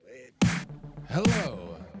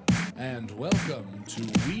Hello, and welcome to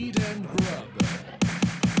Weed and Grub.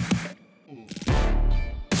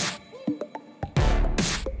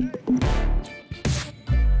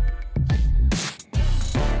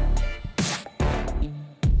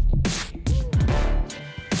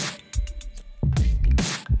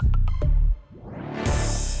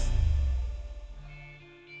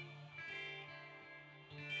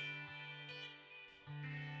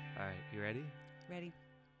 All right, you ready? Ready.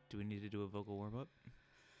 Do we need to do a vocal warm-up?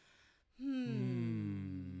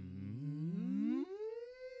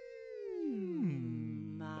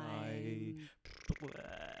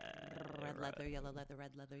 Red leather, yellow leather,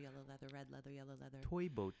 red leather, yellow leather, red leather, yellow leather. Toy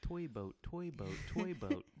boat, toy boat, toy boat, toy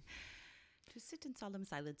boat. To sit in solemn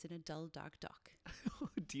silence in a dull, dark dock.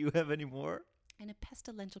 Do you have any more? In a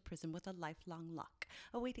pestilential prison with a lifelong lock,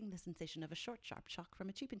 awaiting the sensation of a short, sharp shock from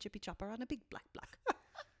a cheap and chippy chopper on a big black block.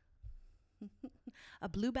 A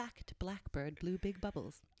blue-backed blackbird blew big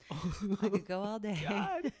bubbles. I could go all day.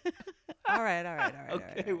 God. All right.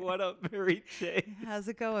 Okay, what up, Mary J? How's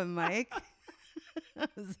it going, Mike?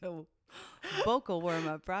 So, vocal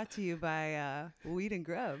warm-up brought to you by Weed and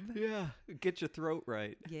Grub. Yeah, get your throat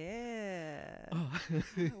right. Yeah.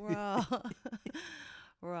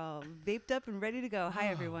 We're all vaped up and ready to go. Hi,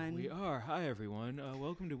 everyone. We are. Hi, everyone.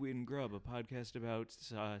 Welcome to Weed and Grub, a podcast about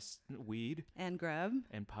weed And grub.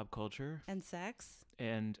 and pop culture. And sex.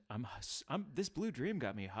 And this blue dream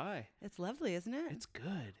got me high. It's lovely, isn't it? It's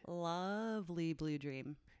good. Lovely blue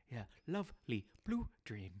dream. Yeah, lovely blue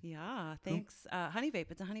dream. Yeah, thanks. Honey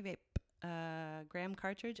Vape. It's a Honey Vape gram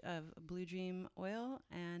cartridge of Blue Dream oil,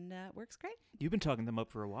 and works great. You've been talking them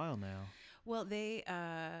up for a while now. Well, they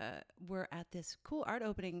were at this cool art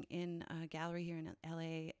opening in a gallery here in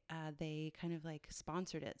LA. They kind of like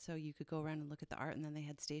sponsored it, so you could go around and look at the art, and then they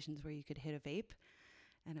had stations where you could hit a vape.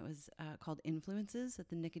 And it was called Influences at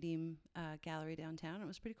the Nicodeme Gallery downtown. It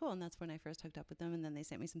was pretty cool, and that's when I first hooked up with them, and then they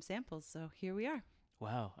sent me some samples, so here we are.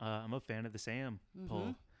 Wow, I'm a fan of the Sam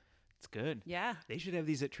pull. It's good. Yeah. They should have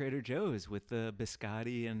these at Trader Joe's with the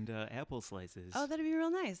biscotti and apple slices. Oh, that'd be real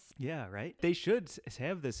nice. Yeah, right? They should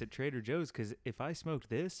have this at Trader Joe's, because if I smoked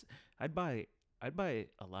this, I'd buy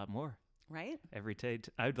a lot more. Right? Every day.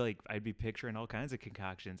 I'd be picturing all kinds of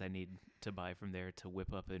concoctions I need to buy from there to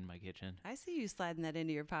whip up in my kitchen. I see you sliding that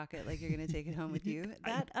into your pocket like you're going to take it home with you.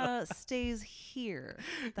 That stays here.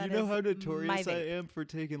 That you know is how notorious my I vape. am for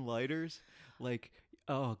taking lighters? Like,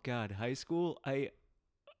 oh God, high school, I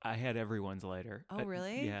had everyone's lighter. Oh,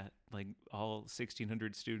 really? Yeah, like all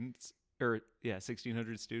 1,600 students.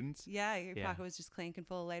 1,600 students. Yeah, your Yeah. pocket was just clanking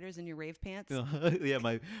full of lighters in your rave pants. Yeah,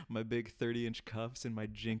 my big 30-inch cuffs and my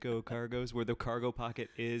Jinko cargos, where the cargo pocket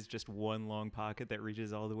is just one long pocket that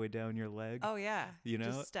reaches all the way down your leg. Oh, yeah. You know?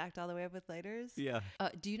 Just stacked all the way up with lighters. Yeah.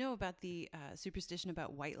 Do you know about the superstition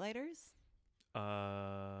about white lighters?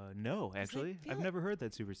 No, actually. feel I've like- never heard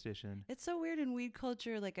that superstition. It's so weird in weed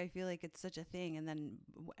culture. Like, I feel like it's such a thing. And then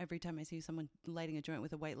every time I see someone lighting a joint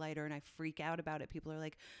with a white lighter and I freak out about it, people are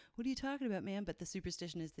like, what are you talking about, man? But the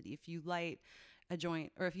superstition is that if you light a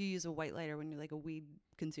joint, or if you use a white lighter when you're like a weed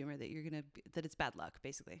consumer, that it's bad luck,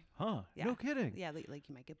 basically. Huh. Yeah. No kidding. Yeah, like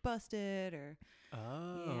you might get busted or...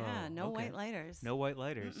 Oh. Yeah, no okay. white lighters. No white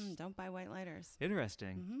lighters. Don't buy white lighters.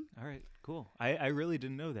 Interesting. All right, cool. I really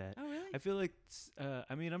didn't know that. Oh, really? I feel like,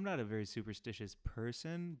 I'm not a very superstitious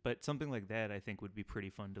person, but something like that I think would be pretty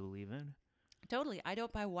fun to believe in. Totally. I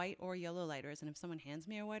don't buy white or yellow lighters. And if someone hands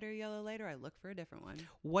me a white or yellow lighter, I look for a different one.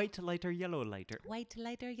 White lighter, yellow lighter. White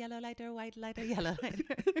lighter, yellow lighter, white lighter, yellow lighter.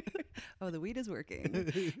 Oh, the weed is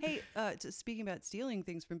working. Hey, speaking about stealing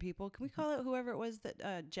things from people, can we call out whoever it was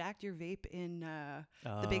that jacked your vape in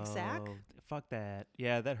the big sack? Oh, fuck that.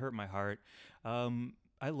 Yeah, that hurt my heart.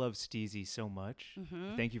 I love Steezy so much.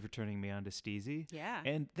 Thank you for turning me on to Steezy. Yeah.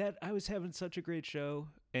 And I was having such a great show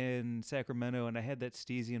in Sacramento, and I had that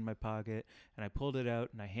Steezy in my pocket, and I pulled it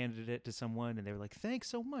out and I handed it to someone, and they were like, thanks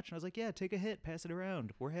so much. And I was like, yeah, take a hit, pass it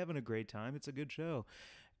around. We're having a great time. It's a good show.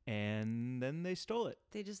 And then they stole it.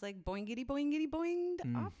 They just like boingity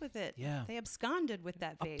boinged off with it. Yeah. They absconded with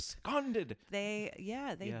that vape. Absconded. They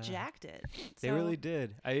Yeah. jacked it. They So- really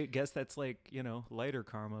did. I guess that's like, lighter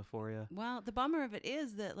karma for you. Well, the bummer of it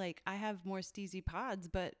is that like I have more Steezy pods,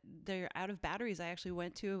 but they're out of batteries. I actually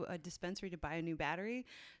went to a dispensary to buy a new battery,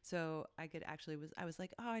 so I was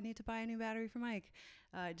like, oh, I need to buy a new battery for Mike,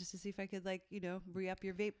 just to see if I could re-up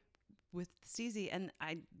your vape with Steezy, and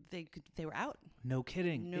they were out. No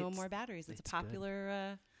kidding. No more batteries. It's a it's good.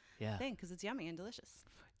 popular Yeah. thing because it's yummy and delicious.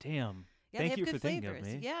 Damn. Yeah, Thank they have you good for thinking of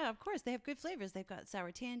flavors. me. Yeah, of course. They have good flavors. They've got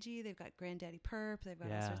sour tangy. They've got Granddaddy Perp. They've got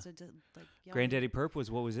all Yeah. sorts of like yummy. Granddaddy Perp was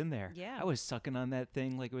what was in there. Yeah. I was sucking on that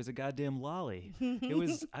thing like it was a goddamn lolly. It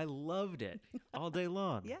was. I loved it all day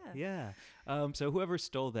long. Yeah. Yeah. So whoever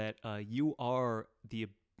stole that, you are the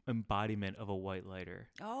embodiment of a white lighter,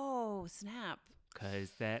 Oh, snap.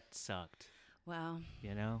 because that sucked. Well,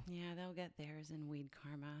 You know, yeah, they'll get theirs in weed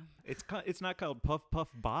karma. it's not called puff puff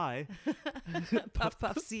bye. Puff,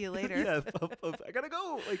 puff, see you later. Yeah, puff puff. I gotta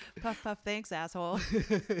go. Like, Puff, puff, thanks, asshole.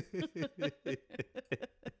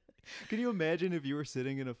 can you imagine if you were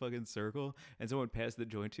sitting in a fucking circle and someone passed the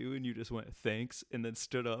joint to you and you just went thanks and then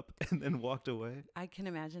stood up and then walked away? I can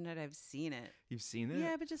imagine it. I've seen it. You've seen it?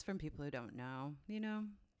 Yeah, but just from people who don't know, you know?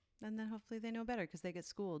 And then hopefully they know better because they get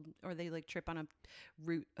schooled or they like trip on a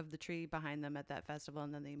root of the tree behind them at that festival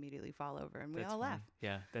and then they immediately fall over and we That's all funny. laugh.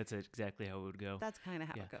 Yeah, that's exactly how it would go. That's kind of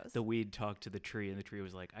how Yeah. it goes. The weed talked to the tree and the tree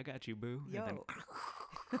was like, I got you, boo. And then-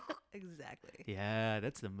 Yo. Exactly. yeah,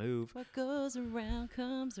 that's the move. What goes around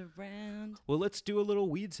comes around. Well, let's do a little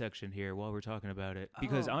weed section here while we're talking about it.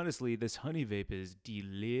 Because Oh. honestly, this honey vape is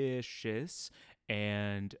delicious.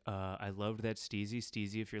 And I loved that Steezy.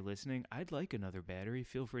 Steezy, if you're listening, I'd like another battery.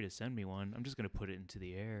 Feel free to send me one. I'm just going to put it into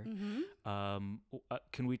the air.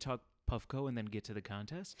 Can we talk Puffco and then get to the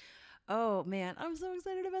contest? Oh man, I'm so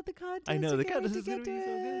excited about the contest. I know, the can't wait contest is get gonna be so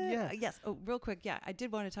good, it. yeah. Yes. Oh, real quick. Yeah, I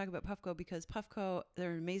did want to talk about Puffco because Puffco,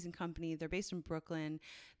 they're an amazing company. They're based in Brooklyn.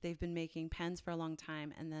 They've been making pens for a long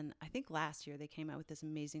time. And then I think last year they came out with this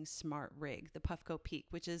amazing smart rig, the Puffco Peak,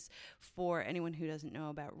 which is for anyone who doesn't know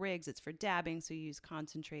about rigs. It's for dabbing. So you use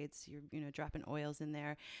concentrates, you're dropping oils in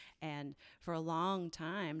there. And for a long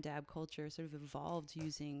time, dab culture sort of evolved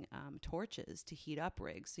using torches to heat up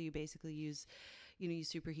rigs. So you basically use you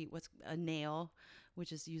superheat what's a nail,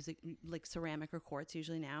 which is usually like ceramic or quartz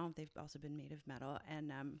usually now. They've also been made of metal.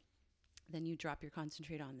 And then you drop your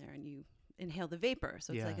concentrate on there and you inhale the vapor.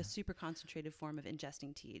 So it's like Yeah. a super concentrated form of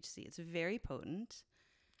ingesting THC. It's very potent.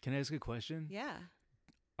 Can I ask a question? Yeah.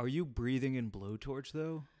 Are you breathing in blowtorch,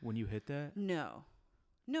 though, when you hit that? No,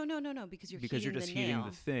 because you're Because you're just the heating nail.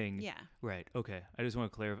 the thing. Yeah. Right. Okay. I just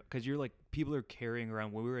want to clarify. Because you're like, people are carrying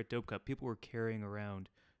around, when we were at Dope Cup, people were carrying around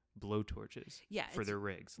blowtorches Yeah, for it's- their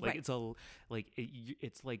rigs. Like, right.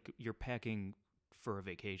 it's like you're packing for a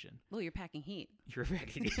vacation. Well, you're packing heat. You're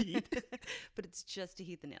packing heat. But it's just to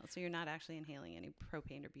heat the nail. So you're not actually inhaling any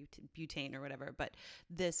propane or butane or whatever. But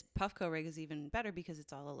this Puffco rig is even better because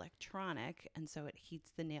it's all electronic. And so it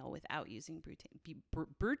heats the nail without using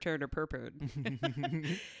butane or purpurd.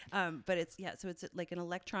 But it's, so it's like an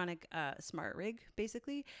electronic smart rig,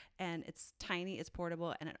 basically. And it's tiny, it's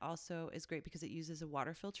portable. And it also is great because it uses a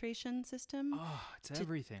water filtration system. Oh, it's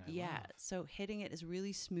everything. I love. So hitting it is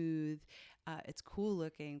really smooth. It's cool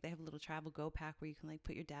looking. They have a little travel go pack where you can like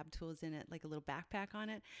put your dab tools in it, like a little backpack on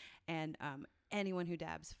it. And anyone who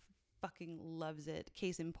dabs fucking loves it.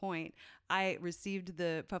 Case in point, I received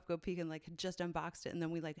the Puffco Peak and like had just unboxed it, and then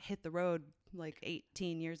we like hit the road like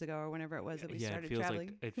 18 years ago or whenever it was that we started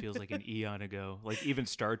traveling. It feels like an eon ago. Like even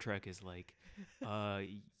Star Trek is like,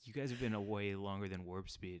 you guys have been away longer than warp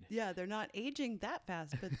speed. Yeah, they're not aging that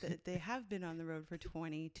fast, but they have been on the road for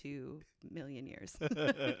 22 million years.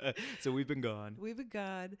 So we've been gone. We've been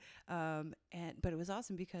gone. But it was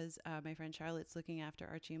awesome because my friend Charlotte's looking after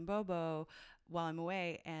Archie and Bobo while I'm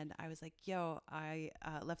away. And I was like, yo, I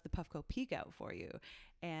left the Puffco Peak out for you.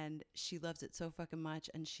 And she loves it so fucking much.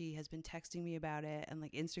 And she has been texting me about it and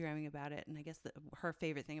like Instagramming about it. And I guess her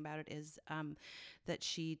favorite thing about it is that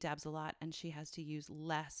she dabs a lot and she has to use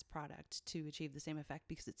less product to achieve the same effect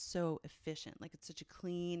because it's so efficient. Like it's such a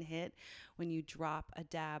clean hit when you drop a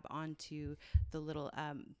dab onto the little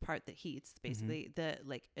part that heats, basically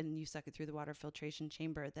and you suck it through the water filtration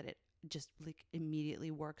chamber, that it just like immediately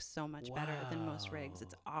works so much better than most rigs.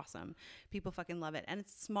 It's awesome. People fucking love it. And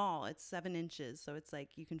it's small. It's 7 inches. So it's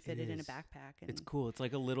like you can fit it in a backpack. And It's cool. It's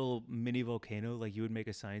like a little mini volcano. Like you would make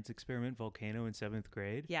a science experiment volcano in 7th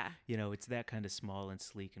grade. Yeah. You know, it's that kind of small and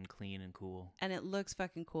sleek and clean and cool. And it looks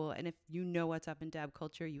fucking cool. And if you know what's up in dab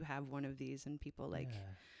culture, you have one of these and people like... Yeah.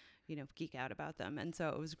 geek out about them. And so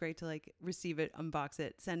it was great to like receive it, unbox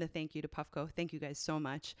it, send a thank you to Puffco. Thank you guys so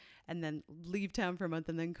much. And then leave town for a month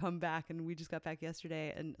and then come back. And we just got back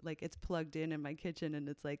yesterday and like it's plugged in my kitchen and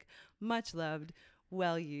it's like much loved,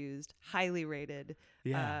 well used, highly rated.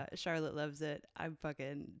 Yeah. Charlotte loves it. I'm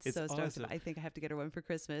fucking It's so stoked. awesome. I think I have to get her one for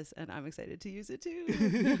Christmas and I'm excited to use it too.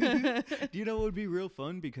 Do you know what would be real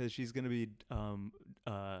fun? Because she's going to be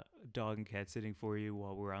dog and cat sitting for you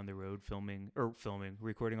while we're on the road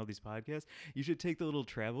recording all these podcasts, you should take the little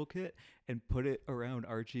travel kit and put it around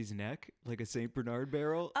Archie's neck like a St. Bernard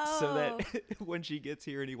barrel, so that when she gets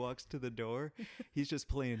here and he walks to the door, he's just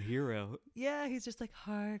playing hero. Yeah, he's just like,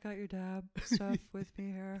 "Hi, I got your dab stuff with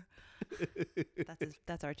me here."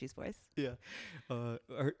 That's Archie's voice. Yeah.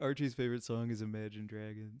 Archie's favorite song is Imagine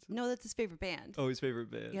Dragons. No, that's his favorite band. Oh, his favorite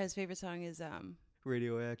band. Yeah, his favorite song is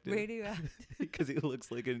Radioactive. Radioactive. Because he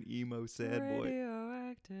looks like an emo sad boy.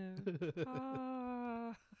 Radioactive.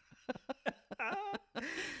 Ah.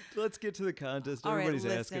 Let's get to the contest. All right, Everybody's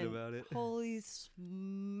listen, asking about it. Holy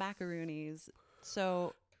macaroonies.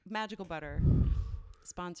 So, Magical Butter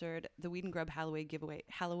sponsored the Weed and Grub Halloween giveaway.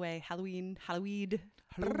 Halloween.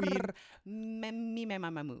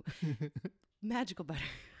 Mamu. Magical Butter.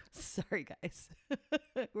 Sorry, guys.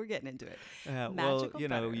 We're getting into it. Well, Magical you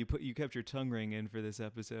know, butter. you kept your tongue ring in for this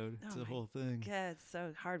episode. It's Oh a my whole thing. God, it's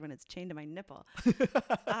so hard when it's chained to my nipple.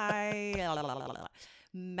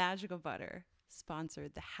 Magical Butter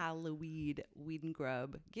sponsored the Halloween Weed and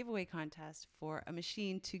Grub giveaway contest for a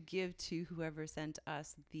machine to give to whoever sent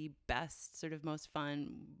us the best, sort of most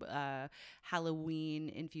fun Halloween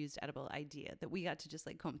infused edible idea that we got to just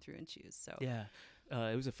like comb through and choose. So Yeah.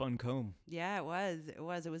 It was a fun comb. yeah, it was.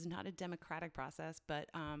 It was not a democratic process, but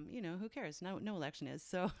you know, who cares? No election is.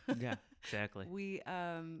 So Yeah, exactly. we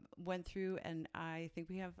went through, and I think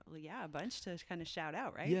we have a bunch to kind of shout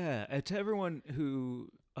out, right? Yeah, to everyone who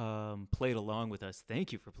played along with us,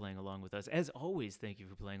 thank you for playing along with us. As always, thank you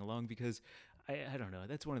for playing along, because I don't know,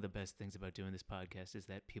 that's one of the best things about doing this podcast is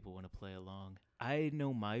that people want to play along. I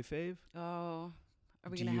know my fave. Oh, are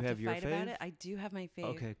we Do gonna you have have to your fight about fave? it? I do have my fave.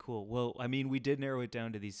 Okay, cool. Well, I mean, we did narrow it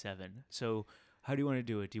down to these 7. So how do you want to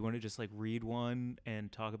do it? Do you want to just like read one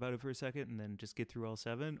and talk about it for a second and then just get through all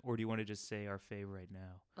 7? Or do you want to just say our fave right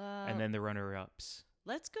now and then the runner-ups?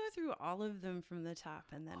 Let's go through all of them from the top,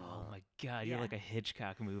 and then Oh we'll. my God, you're yeah. like a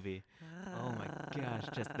Hitchcock movie. Oh my gosh,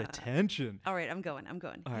 just the tension. All right, I'm going. All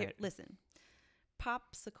Here, right. listen.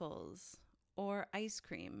 Popsicles or ice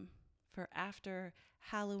cream for after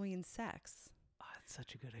Halloween sex? Oh, that's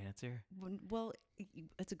such a good answer. Well,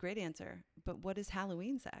 it's a great answer, but what is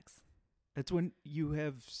Halloween sex? That's when you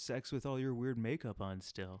have sex with all your weird makeup on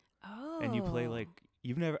still. Oh. And you play like,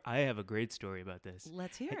 I have a great story about this.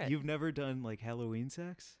 Let's hear it. You've never done like Halloween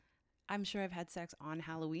sex? I'm sure I've had sex on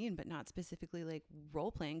Halloween, but not specifically like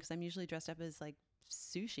role playing, because I'm usually dressed up as like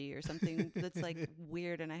sushi or something that's like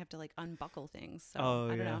weird, and I have to like unbuckle things. So Oh, I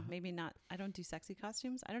don't yeah. know. Maybe not. I don't do sexy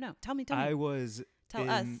costumes. I don't know. Tell me. I was Tell in,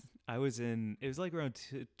 us. I was in, it was like around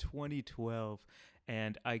 2012,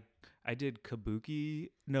 and I did kabuki.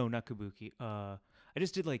 No, not kabuki. I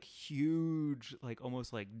just did like huge, like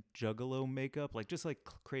almost like juggalo makeup, like just like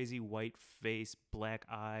crazy white face, black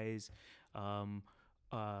eyes,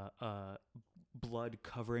 blood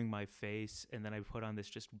covering my face, and then I put on this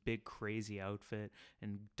just big crazy outfit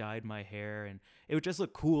and dyed my hair, and it would just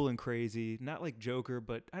look cool and crazy, not like Joker,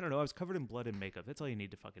 but I don't know, I was covered in blood and makeup. That's all you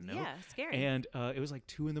need to fucking know. Yeah, scary. And it was like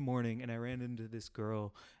 2 a.m, and I ran into this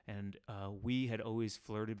girl, and we had always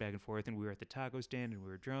flirted back and forth, and we were at the taco stand, and we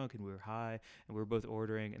were drunk, and we were high, and we were both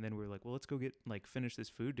ordering, and then we were like, well, let's go finish this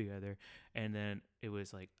food together. And then it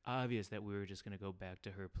was like obvious that we were just going to go back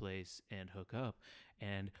to her place and hook up,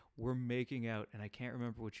 and we're making out, and I can't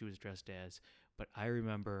remember what she was dressed as, but I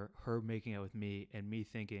remember her making out with me and me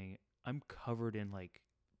thinking, I'm covered in like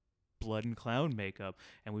blood and clown makeup.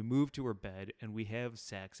 And we move to her bed and we have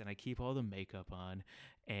sex, and I keep all the makeup on,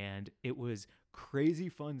 and it was crazy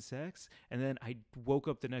fun sex. And then I woke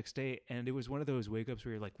up the next day, and it was one of those wake ups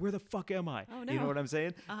where you're like, where the fuck am I? Oh, You know no. what I'm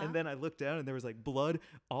saying? Uh-huh. And then I looked down, and there was like blood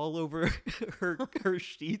all over her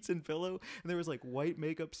sheets and pillow, and there was like white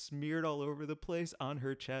makeup smeared all over the place, on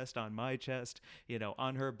her chest, on my chest, you know,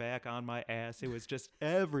 on her back, on my ass. It was just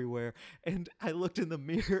everywhere. And I looked in the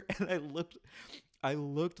mirror, and I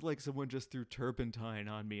looked like someone just threw turpentine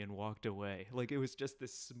on me and walked away. Like it was just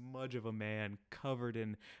this smudge of a man covered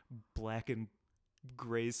in black and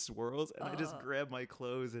gray swirls, and I just grabbed my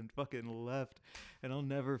clothes and fucking left. And I'll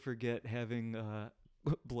never forget having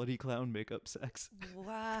bloody clown makeup sex.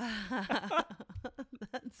 Wow.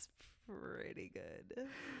 That's pretty good.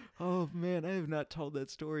 Oh man, I have not told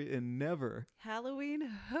that story in never. Halloween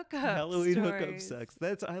hookup. Halloween hookup stories.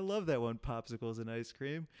 sex. I love that one. Popsicles and ice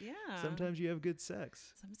cream. Yeah. Sometimes you have good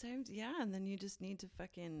sex. Sometimes, yeah, and then you just need to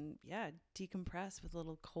fucking, decompress with a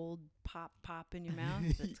little cold pop in your mouth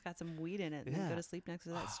that's got some weed in it, and then Yeah. go to sleep next to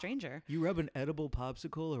that stranger. You rub an edible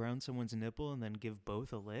popsicle around someone's nipple and then give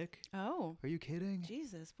both a lick? Oh, Are you kidding?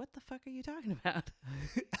 Jesus, what the fuck are you talking about?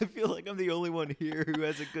 I feel like I'm the only one here who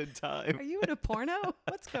has a good time. Are you in a porno?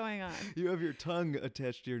 What's going on? You have your tongue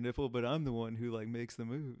attached to your nipple, but I'm the one who like makes the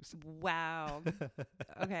moves. Wow.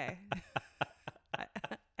 Okay.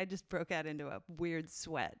 I just broke out into a weird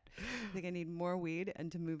sweat. I think I need more weed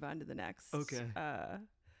and to move on to the next. Okay.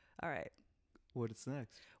 All right. What's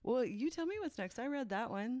next? Well, you tell me what's next. I read that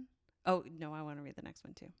one. Oh, no, I want to read the next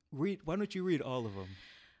one too. Why don't you read all of them?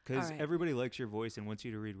 Because All right. everybody likes your voice and wants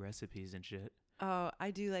you to read recipes and shit. Oh, I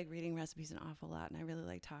do like reading recipes an awful lot, and I really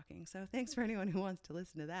like talking. So thanks for anyone who wants to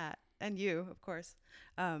listen to that. And you, of course.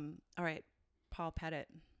 All right. Paul Pettit,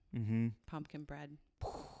 Mm-hmm. pumpkin bread.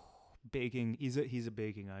 Baking. He's a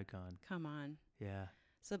baking icon. Come on. Yeah.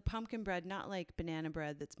 So pumpkin bread, not like banana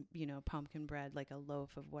bread that's, pumpkin bread, like a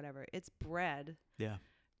loaf of whatever. It's bread Yeah.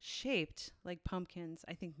 shaped like pumpkins,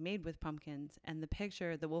 I think made with pumpkins. And the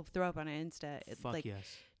picture that we'll throw up on Insta, it's Fuck like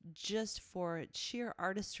yes. just for sheer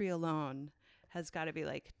artistry alone has got to be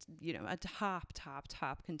like, a top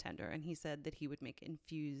contender. And he said that he would make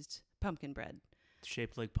infused pumpkin bread.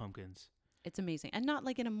 Shaped like pumpkins. It's amazing. And not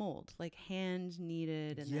like in a mold, like hand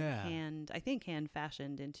kneaded and Yeah. then hand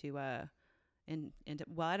fashioned into well,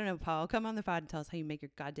 I don't know, Paul, come on the pod and tell us how you make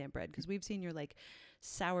your goddamn bread. Cause we've seen your like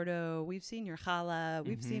sourdough, we've seen your challah,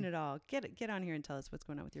 we've seen it all. Get on here and tell us what's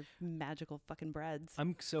going on with your magical fucking breads.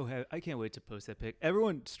 I'm so happy. I can't wait to post that pic.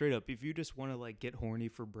 Everyone, straight up, if you just want to like get horny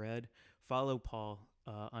for bread, follow Paul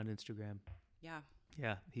on Instagram. Yeah.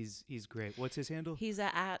 Yeah, he's great. What's his handle? He's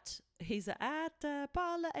a at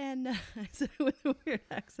Paula and with a weird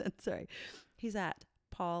accent. Sorry. He's at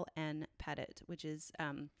Paul N Pettit, which is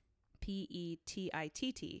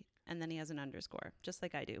PETITT, and then he has an underscore, just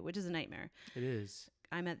like I do, which is a nightmare. It is.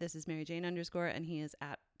 I'm at This Is Mary Jane _ and he is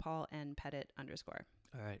at Paul N Pettit _ All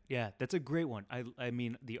right. Yeah, that's a great one. I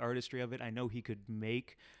mean, the artistry of it. I know he could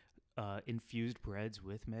make infused breads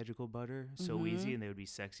with magical butter so easy, and they would be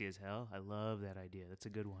sexy as hell. I love that idea. That's a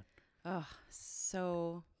good one. Oh,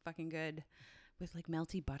 so fucking good. With like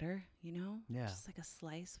melty butter, Yeah. just like a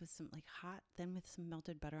slice with some like hot, then with some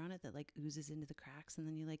melted butter on it that like oozes into the cracks, and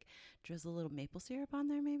then you like drizzle a little maple syrup on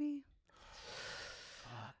there, maybe.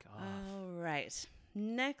 Fuck off. All right.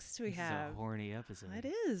 Next we This have. is a horny episode. It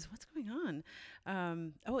is. What's going on?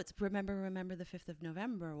 It's remember the 5th of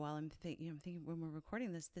November. While I'm thinking when we're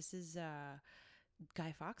recording this is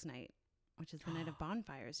Guy Fawkes night, which is the night of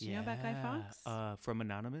bonfires. Do you know about Guy Fawkes? From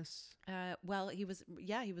Anonymous? Well, he was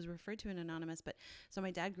referred to in Anonymous, but so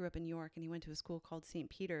my dad grew up in York and he went to a school called St.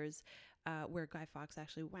 Peter's, where Guy Fawkes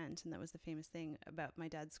actually went. And that was the famous thing about my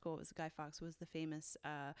dad's school, was Guy Fawkes was the famous,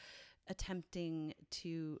 attempted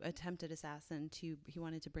assassin he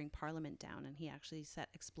wanted to bring Parliament down. And he actually set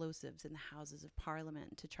explosives in the Houses of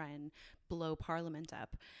Parliament to try and blow Parliament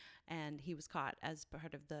up. And he was caught as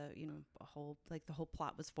part of the, the whole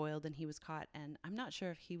plot was foiled, and he was caught. And I'm not sure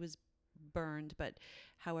if he was burned, but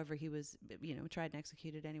however he was, tried and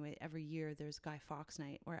executed anyway. Every year there's Guy Fawkes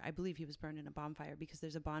night, where I believe he was burned in a bonfire, because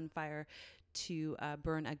there's a bonfire to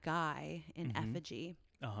burn a guy in effigy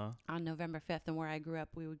on November 5th. And where I grew up,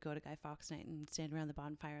 we would go to Guy Fawkes night and stand around the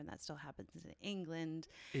bonfire, and that still happens in England.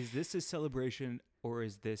 Is this a celebration, or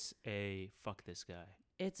is this a fuck this guy?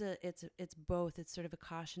 It's both. It's sort of a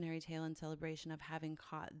cautionary tale and celebration of having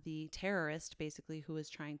caught the terrorist, basically, who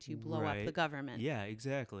was trying to blow up the government. Yeah,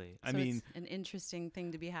 exactly. So it's an interesting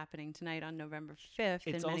thing to be happening tonight on November 5th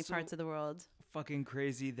in many parts of the world. Fucking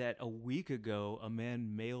crazy that a week ago a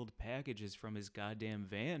man mailed packages from his goddamn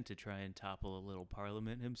van to try and topple a little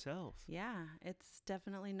parliament himself. Yeah, it's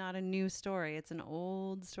definitely not a new story. It's an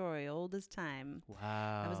old story, old as time.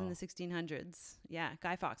 Wow. That was in the 1600s. Yeah,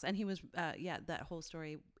 Guy Fawkes. And he was, that whole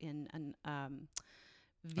story in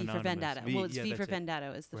V for Anonymous. Vendetta. V for for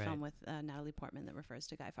Vendetta is the Right. film with Natalie Portman that refers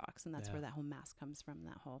to Guy Fawkes. And that's where that whole mask comes from,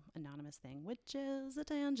 that whole anonymous thing, which is a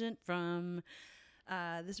tangent from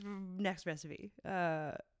this next recipe.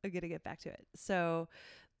 I'm going to get back to it. So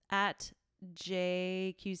at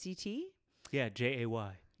JQCT. Yeah, JAY.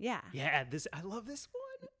 Yeah. Yeah, I love this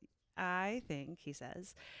one. I think, he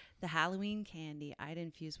says, the Halloween candy I'd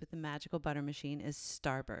infuse with the magical butter machine is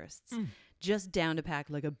Starbursts. Just down to pack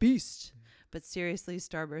like a beast. But seriously,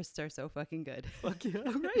 Starbursts are so fucking good. Fuck yeah,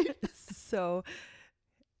 right? So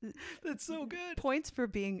that's so good. Points for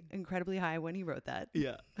being incredibly high when he wrote that.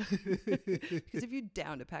 Yeah. Because if you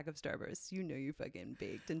downed a pack of Starbursts, you fucking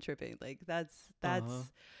baked and tripping. Like that's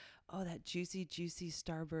oh, that juicy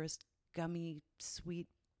Starburst, gummy, sweet,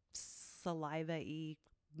 saliva-y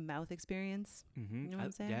mouth experience. Mm-hmm. You know what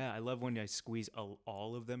I'm saying? Yeah, I love when I squeeze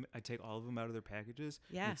all of them. I take all of them out of their packages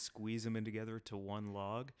and squeeze them in together to one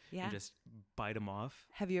log and just bite them off.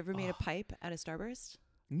 Have you ever made a pipe out of Starburst?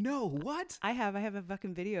 No, what? I have a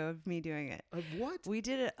fucking video of me doing it. Of what? We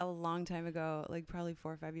did it a long time ago, like probably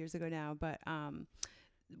 4 or 5 years ago now, but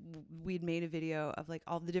we'd made a video of like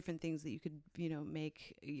all the different things that you could,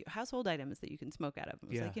 make household items that you can smoke out of. It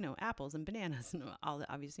was Yeah. like, apples and bananas and all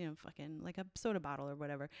the obvious, fucking like a soda bottle or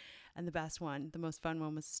whatever. And the best one, the most fun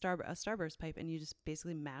one was a Starburst pipe. And you just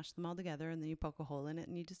basically mash them all together and then you poke a hole in it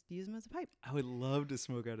and you just use them as a pipe. I would love to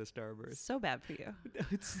smoke out a Starburst. So bad for you.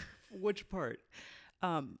 It's which part?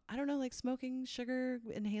 I don't know, like smoking sugar,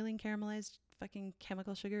 inhaling caramelized fucking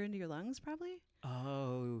chemical sugar into your lungs, probably.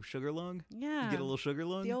 Oh, sugar lung? Yeah. You get a little sugar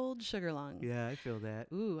lung? The old sugar lung. Yeah, I feel that.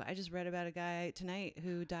 Ooh, I just read about a guy tonight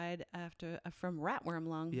who died from ratworm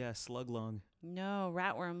lung. Yeah, slug lung. No,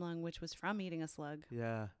 ratworm lung, which was from eating a slug.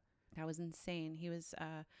 Yeah. That was insane. He was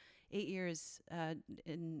 8 years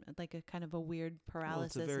in like a kind of a weird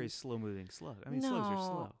paralysis. Well, it's a very slow-moving slug. I mean, slugs are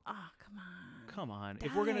slow. Oh, come on. Come on.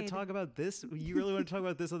 If we're going to Died. talk about this, you really want to talk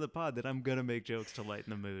about this on the pod, then I'm going to make jokes to lighten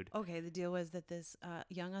the mood. Okay, the deal was that this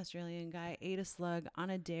young Australian guy ate a slug on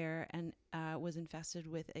a dare and was infested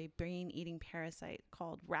with a brain-eating parasite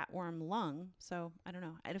called ratworm lung. So, I don't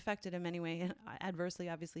know. It affected him anyway. Adversely,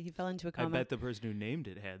 obviously. He fell into a I coma. bet the person who named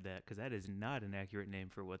it had that, because that is not an accurate name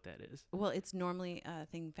for what that is. Well, it's normally a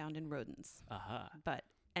thing found in rodents. Aha. But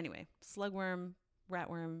anyway, slugworm,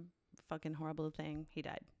 ratworm, fucking horrible thing. He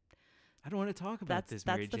died. I don't want to talk about this,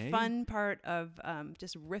 Mary That's the Jane. fun part of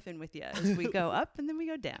just riffing with you as we go up and then we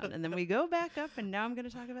go down and then we go back up and now I'm going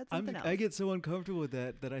to talk about something else. I get so uncomfortable with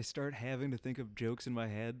that I start having to think of jokes in my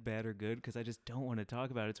head, bad or good, because I just don't want to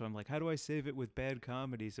talk about it. So I'm like, how do I save it with bad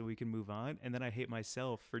comedy so we can move on? And then I hate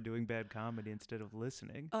myself for doing bad comedy instead of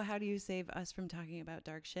listening. Oh, how do you save us from talking about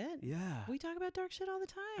dark shit? Yeah. We talk about dark shit all the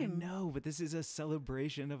I time. know, but this is a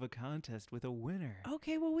celebration of a contest with a winner.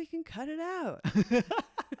 Okay, well, we can cut it out.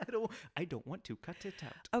 I don't want to cut it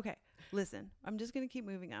out. Okay, listen, I'm just going to keep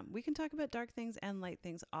moving on. We can talk about dark things and light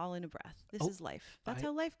things all in a breath. This Oh, is life. That's I-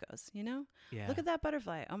 how life goes, Yeah. Look at that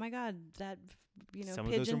butterfly. Oh my God, that Some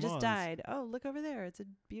of those pigeon are just moths. died. Oh, look over there. It's a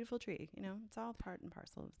beautiful tree. It's all part and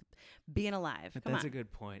parcel of being alive. Come That's on. a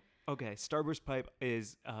good point. Okay, Starburst pipe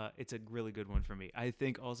is it's a really good one for me. I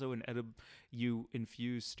think also in you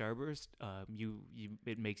infuse Starburst,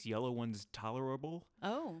 it makes yellow ones tolerable,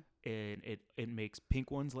 Oh, and it makes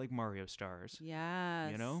pink ones like Mario stars.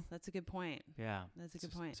 yes. That's a good point. Yeah, That's a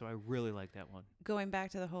good point. So I really like that one. Going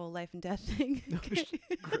back to the whole life and death thing.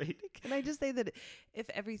 Great. Can I just say that if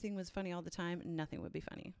everything was funny all the time, nothing would be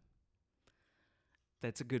funny.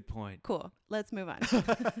 That's a good point. Cool. Let's move on.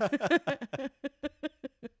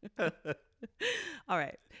 All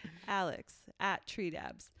right. Alex at Tree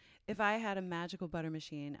Dabs. If I had a magical butter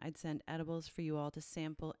machine, I'd send edibles for you all to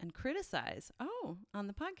sample and criticize. Oh, on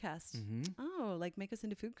the podcast. Mm-hmm. Oh, like make us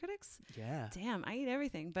into food critics? Yeah. Damn, I eat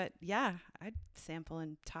everything. But yeah, I'd sample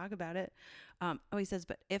and talk about it. He says,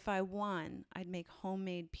 but if I won, I'd make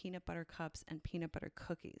homemade peanut butter cups and peanut butter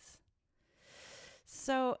cookies.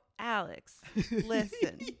 So, Alex,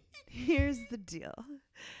 listen, here's the deal.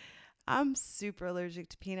 I'm super allergic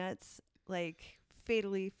to peanuts, like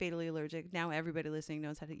fatally allergic. Now everybody listening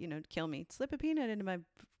knows how to, kill me. Slip a peanut into my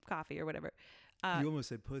coffee or whatever. You almost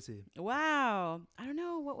said pussy. Wow. I don't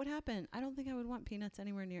know what would happen. I don't think I would want peanuts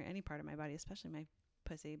anywhere near any part of my body, especially my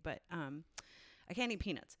pussy. But I can't eat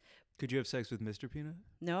peanuts. Could you have sex with Mr. Peanut?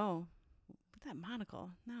 No. With that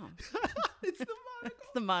monocle. No. It's the monocle. It's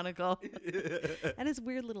the monocle. And his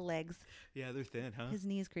weird little legs. Yeah, they're thin, huh? His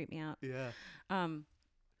knees creep me out. Yeah.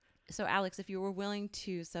 So, Alex, if you were willing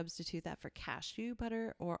to substitute that for cashew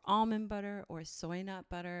butter or almond butter or soy nut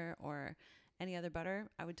butter or any other butter,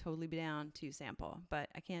 I would totally be down to sample. But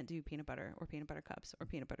I can't do peanut butter or peanut butter cups or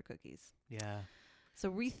peanut butter cookies. Yeah.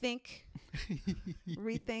 So rethink,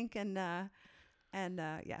 and yeah.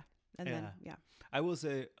 And then, yeah. I will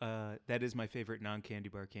say that is my favorite non-candy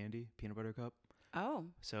bar candy, peanut butter cup. Oh.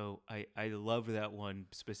 So I love that one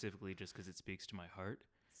specifically just because it speaks to my heart.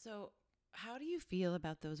 So how do you feel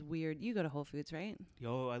about those weird, you go to Whole Foods, right?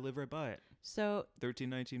 Yo, I live right by it. So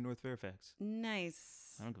 1319 North Fairfax.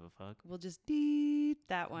 nice. I don't give a fuck. We'll just deep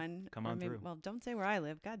that one. Come Or on maybe, through. Well, don't say where I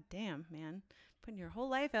live. God damn, man. Putting your whole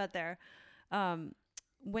life out there.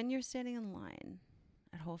 When you're standing in line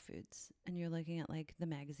at Whole Foods and you're looking at like the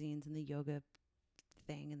magazines and the yoga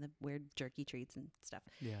thing and the weird jerky treats and stuff.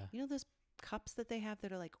 Yeah. You know those cups that they have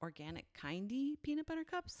that are like organic kindy peanut butter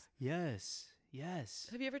cups? Yes. Yes.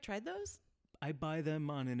 Have you ever tried those? I buy them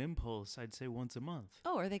on an impulse, I'd say once a month.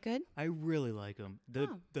 Oh, are they good? I really like them.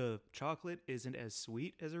 Oh. The chocolate isn't as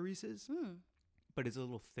sweet as a Reese's, but it's a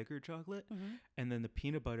little thicker chocolate. Mm-hmm. And then the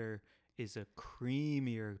peanut butter is a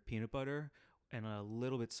creamier peanut butter and a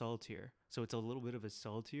little bit saltier. So it's a little bit of a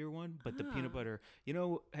saltier one, but the peanut Ah. butter,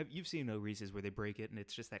 you've seen Reese's where they break it and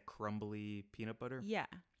it's just that crumbly peanut butter? Yeah.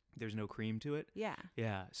 there's no cream to it. Yeah.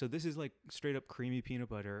 Yeah. So this is like straight up creamy peanut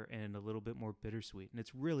butter and a little bit more bittersweet, and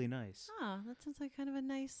it's really nice. Oh, that sounds like kind of a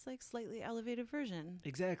nice, like slightly elevated version.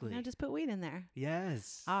 Exactly. Now just put weed in there.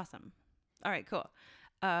 Yes. Awesome. All right, cool.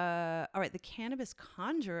 All right, the Cannabis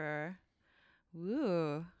Conjurer.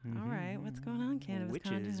 Ooh. All right, what's going on, Cannabis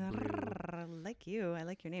Witches Conjurer? Like you. I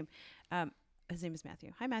like your name. His name is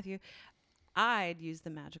Matthew. Hi, Matthew. I'd use the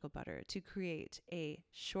magical butter to create a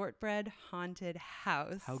shortbread haunted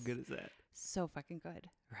house. How good is that? So fucking good.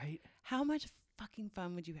 Right? How much fucking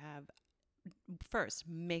fun would you have first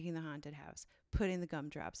making the haunted house, putting the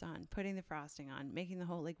gumdrops on, putting the frosting on, making the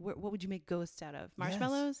whole, like, what would you make ghosts out of?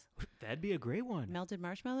 Marshmallows? Yes. That'd be a great one. Melted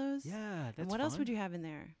marshmallows? Yeah, that's And what else fun. would you have in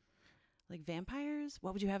there? Like vampires?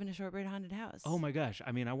 What would you have in a shortbread haunted house? Oh my gosh.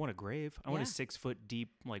 I mean, I want a grave. I want Yeah. a 6-foot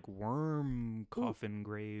deep, like worm coffin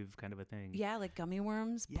grave kind of a thing. Yeah, like gummy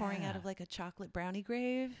worms pouring out of Yeah. like a chocolate brownie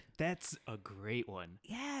grave. That's a great one.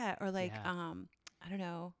 Yeah. Or like, Yeah. I don't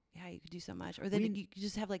know. Yeah, you could do so much. Or then We- you could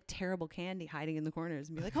just have like terrible candy hiding in the corners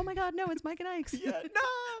and be like, oh my God, no, it's Mike and Ike's. Yeah, no!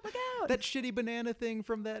 Look out. That shitty banana thing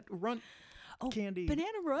from that runt Oh, candy.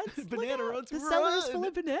 Banana runs. Look Banana out. runs, The cellar's full run.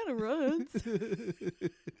 of banana runs.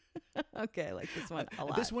 Okay, I like this one a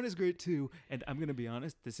lot. This one is great too, and I'm gonna be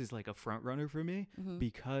honest. This is like a front runner for me Mm-hmm.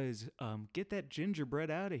 because get that gingerbread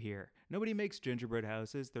out of here. Nobody makes gingerbread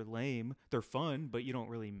houses. They're lame. They're fun, but you don't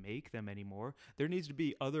really make them anymore. There needs to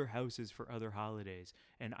be other houses for other holidays,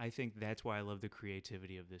 and I think that's why I love the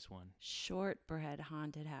creativity of this one. Shortbread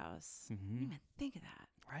haunted house. I didn't even think of that.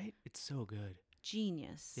 Right? It's so good.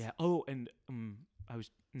 Genius. Yeah. Oh, and I was.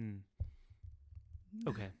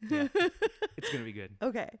 Okay. Yeah. It's gonna be good.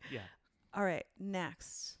 Okay. Yeah. All right.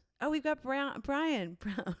 Next. Oh, we've got Brian,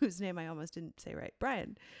 whose name I almost didn't say right.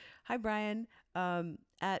 Brian. Hi, Brian.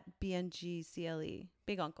 At BNGCLE,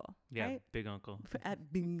 Big Uncle. Yeah. Right? Big Uncle.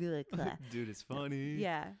 At Big Uncle. Dude, it's funny.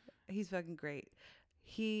 Yeah, he's fucking great.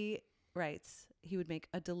 He writes, he would make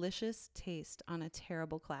a delicious taste on a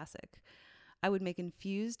terrible classic. I would make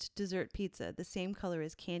infused dessert pizza the same color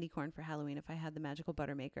as candy corn for Halloween if I had the magical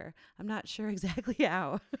butter maker. I'm not sure exactly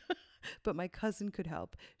how, but my cousin could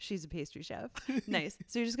help. She's a pastry chef. Nice.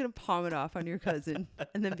 So you're just going to palm it off on your cousin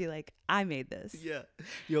and then be like, I made this. Yeah.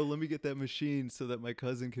 Yo, let me get that machine so that my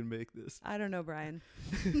cousin can make this. I don't know, Brian.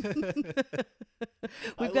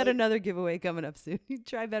 We've got another giveaway coming up soon. You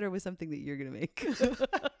try better with something that you're going to make.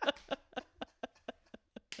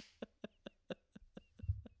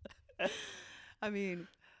 I mean,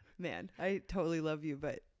 man, I totally love you,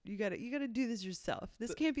 but you gotta do this yourself.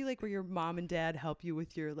 This can't be like where your mom and dad help you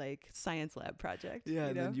with your like science lab project. Yeah, you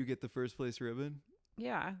and know? then you get the first place ribbon.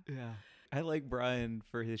 Yeah. Yeah. I like Brian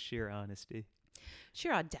for his sheer honesty.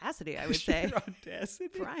 Sheer audacity, I would say. Sheer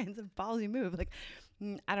audacity. Brian's a ballsy move. Like,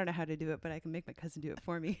 I don't know how to do it, but I can make my cousin do it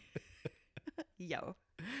for me. Yo.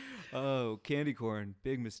 Oh, candy corn.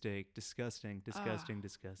 Big mistake. Disgusting.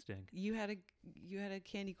 Disgusting. You had a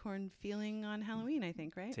candy corn feeling on Halloween, I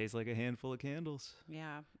think, right? Tastes like a handful of candles.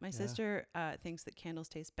 Yeah. My sister thinks that candles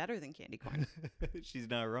taste better than candy corn. She's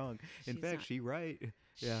not wrong. In She's fact, not. she right.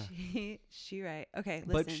 Yeah. She right. Okay,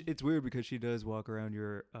 listen. But it's weird because she does walk around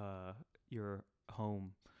your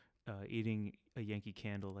home eating a Yankee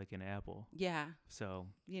Candle like an apple. Yeah, So,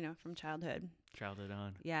 from childhood. childhood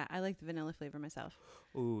on. Yeah, I like the vanilla flavor myself.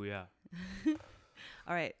 Ooh, yeah.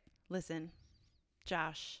 All right, listen.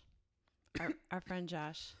 Josh, our friend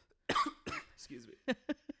Josh. Excuse me.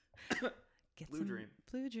 Get Blue some Dream.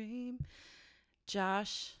 Blue Dream.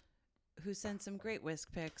 Josh, who sent some great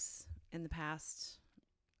whisk pics in the past.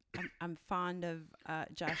 I'm fond of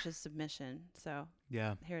Josh's submission, so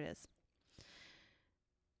Yeah. here it is.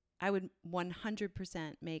 I would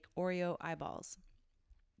 100% make Oreo eyeballs.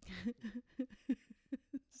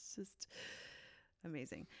 It's just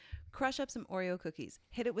amazing. Crush up some Oreo cookies.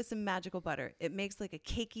 Hit it with some magical butter. It makes like a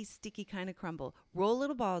cakey, sticky kind of crumble. Roll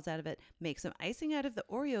little balls out of it. Make some icing out of the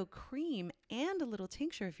Oreo cream and a little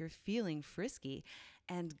tincture if you're feeling frisky.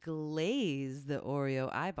 And glaze the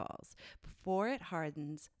Oreo eyeballs. Before it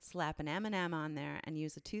hardens, slap an M&M on there and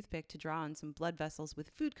use a toothpick to draw on some blood vessels with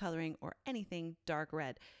food coloring or anything dark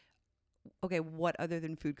red. Okay, what other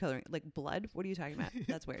than food coloring? Like blood? What are you talking about?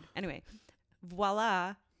 That's weird. Anyway,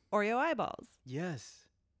 voila, Oreo eyeballs. Yes.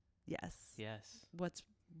 Yes. Yes.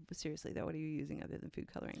 Seriously though, what are you using other than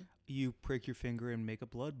food coloring? You prick your finger and make a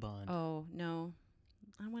blood bond. Oh, no.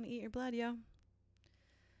 I want to eat your blood, yo.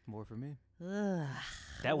 More for me. Ugh.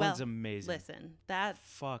 That Well, one's amazing. Listen, that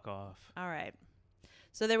Fuck off. all right.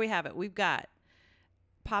 So there we have it. We've got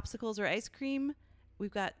popsicles or ice cream.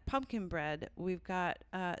 We've got pumpkin bread. We've got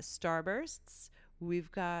Starbursts.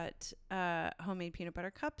 We've got homemade peanut butter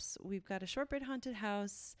cups. We've got a shortbread haunted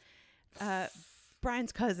house.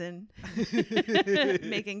 Brian's cousin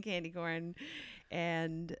making candy corn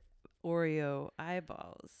and Oreo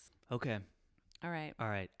eyeballs. Okay. All right. All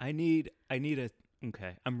right. I need a.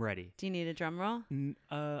 Okay. I'm ready. Do you need a drum roll?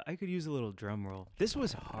 I could use a little drum roll. This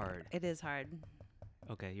was hard. It is hard.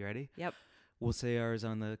 Okay. You ready? Yep. We'll say ours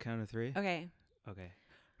on the count of 3. Okay. Okay.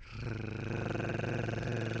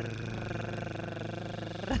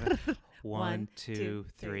 1, 2,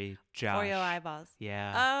 3. Josh. Oreo eyeballs.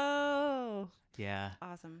 Yeah. Oh. Yeah.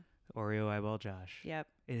 Awesome. Oreo eyeball Josh. Yep.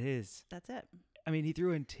 It is. That's it. I mean, he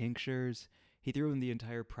threw in tinctures. He threw in the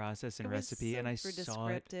entire process and It was recipe, and I super saw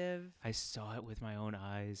it. descriptive. I saw it with my own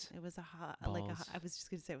eyes. It was Balls. I was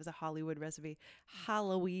just gonna say it was a Hollywood recipe.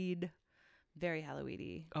 Halloween, very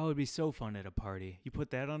Halloweedy. Oh, it'd be so fun at a party. You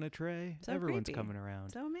put that on a tray, So everyone's creepy. coming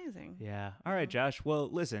around. So amazing. Yeah. All right, Josh. Well,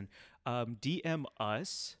 listen, DM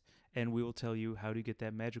us, and we will tell you how to get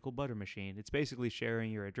that magical butter machine. It's basically sharing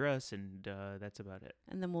your address, and that's about it.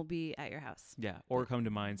 And then we'll be at your house. Yeah. Or come to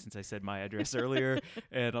mine since I said my address earlier,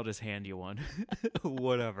 and I'll just hand you one.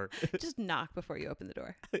 Whatever. Just knock before you open the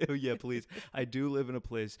door. Oh, yeah, please. I do live in a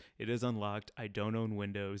place. It is unlocked. I don't own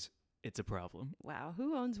windows. It's a problem. Wow,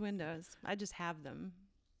 who owns windows? I just have them.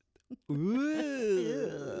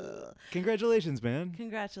 Ooh. Congratulations, man.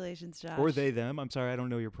 Congratulations, Josh. Or they, them. I'm sorry, I don't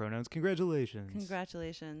know your pronouns. Congratulations.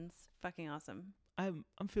 Congratulations. Fucking awesome. I'm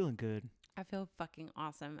feeling good. I feel fucking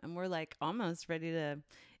awesome. And we're like almost ready to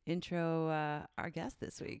intro our guest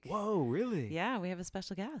this week. Whoa, really? Yeah, we have a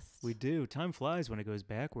special guest. We do. Time flies when it goes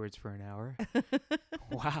backwards for an hour.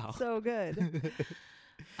 Wow. So good.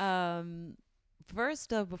 First,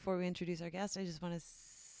 before we introduce our guest, I just want to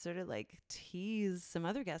sort of like tease some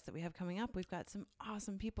other guests that we have coming up. We've got some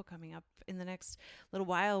awesome people coming up in the next little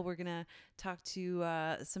while. We're going to talk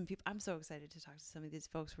to some people. I'm so excited to talk to some of these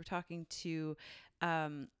folks. We're talking to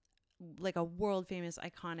like a world famous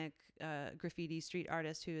iconic graffiti street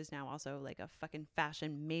artist who is now also like a fucking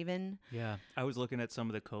fashion maven. Yeah. I was looking at some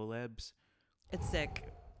of the collabs. It's sick.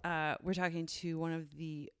 We're talking to one of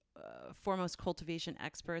the foremost cultivation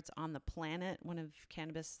experts on the planet, one of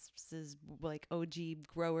cannabis's like OG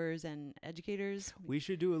growers and educators. We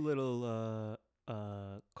should do a little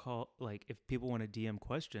call, like if people want to DM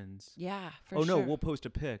questions. Yeah, for oh sure. no, we'll post a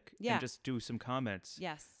pic Yeah. and just do some comments.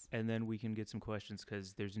 Yes. And then we can get some questions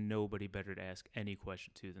because there's nobody better to ask any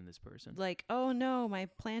question to than this person. Like, oh no, my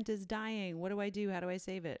plant is dying. What do I do? How do I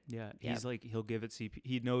save it? Yeah, Yeah. he's like, he'll give it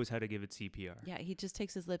he knows how to give it CPR. Yeah, he just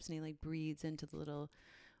takes his lips and he like breathes into the little,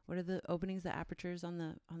 what are the openings, the apertures on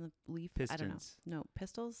the leaf? I don't know. Pistons. No,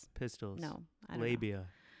 pistils? Pistols. No, I don't know. Labia.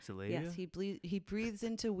 Is it labia? Yes, he breathes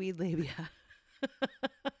into weed labia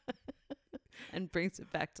and brings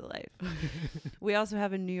it back to life. We also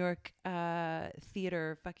have a New York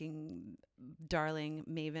theater fucking darling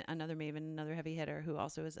maven, another heavy hitter who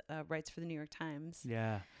also is writes for the New York Times.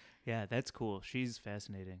 Yeah, that's cool. She's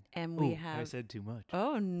fascinating. And we Ooh, I have said too much.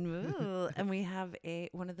 oh no, and we have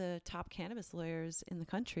one of the top cannabis lawyers in the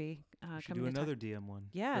country We should coming do to another DM one.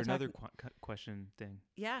 Yeah, Or another talking- question thing.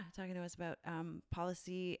 talking to us about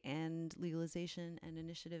policy and legalization and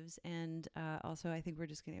initiatives, and also I think we're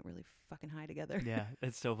just gonna get really fucking high together. Yeah,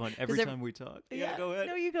 it's so fun. Every ev- time we talk. Yeah, go ahead.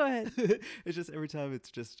 No, you go ahead. It's just every time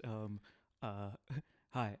it's just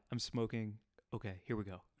hi, I'm smoking. Okay, here we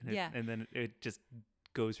go. And Yeah. and then it just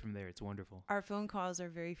goes from there. It's wonderful. Our phone calls are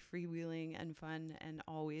very freewheeling and fun, and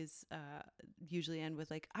always usually end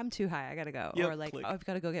with like, "I'm too high, I gotta go," Yep, or like, click. "Oh, I've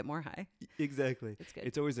got to go get more high." Exactly. It's good.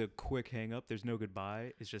 It's always a quick hang up. There's no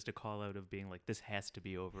goodbye. It's just a call out of being like, this has to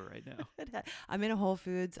be over right now. I'm in a Whole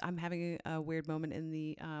Foods. I'm having a weird moment in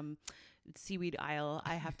the seaweed aisle.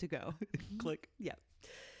 I have to go. Click.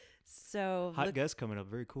 So Hot guest coming up.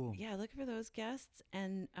 Very cool. yeah, look for those guests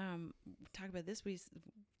and talk about this week's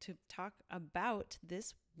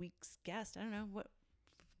guest. I don't know what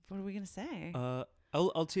are we gonna say?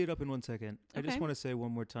 I'll tee it up in 1 second. I just Okay. want to say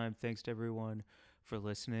one more time, thanks to everyone for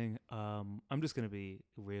listening. I'm just gonna be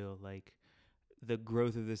real. Like, the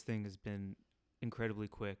growth of this thing has been incredibly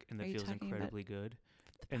quick, and Are that you feels talking about incredibly good.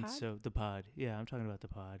 The And pod? so the pod, yeah, I'm talking about the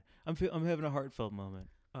pod. I'm having a heartfelt moment.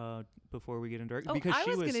 Before we get into our, Oh, because I she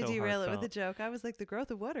was was gonna so derail it with a heartfelt. joke. I was like, the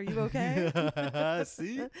growth of what? Are you okay?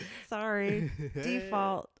 See, Sorry.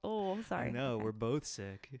 Default. Oh, I'm sorry. I know Okay. we're both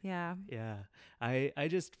sick. Yeah. Yeah, I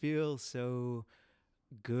just feel so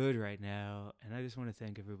good right now, and I just want to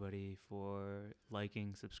thank everybody for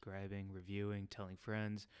liking, subscribing, reviewing, telling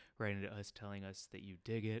friends, writing to us, telling us that you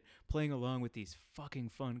dig it, playing along with these fucking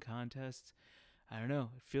fun contests. I don't know,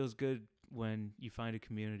 it feels good when you find a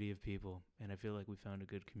community of people, and I feel like we found a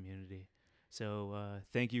good community. So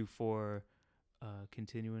thank you for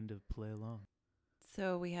continuing to play along.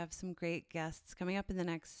 So we have some great guests coming up in the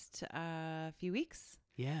next few weeks.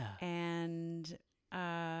 Yeah. And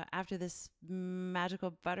after this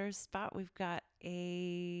magical butter spot, we've got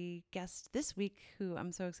a guest this week who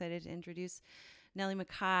I'm so excited to introduce, Nellie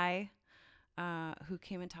Mackay, who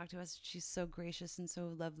came and talked to us. She's so gracious and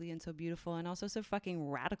so lovely and so beautiful and also so fucking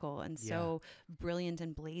radical and so brilliant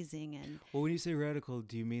and blazing. And Well, when you say radical,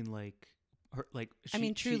 do you mean like her? Like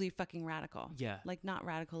truly fucking radical. Yeah. Like not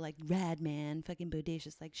radical, like rad man, fucking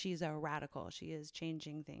bodacious. Like she's a radical. She is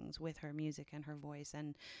changing things with her music and her voice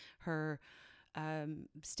and her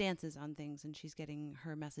stances on things, and she's getting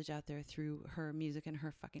her message out there through her music and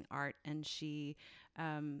her fucking art. And she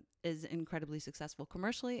is incredibly successful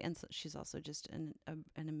commercially, and so she's also just an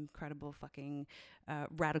incredible fucking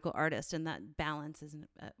radical artist, and that balance is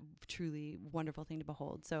a truly wonderful thing to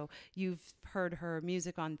behold. So you've heard her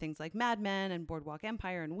music on things like Mad Men and Boardwalk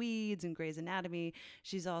Empire and Weeds and Grey's Anatomy.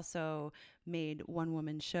 She's also made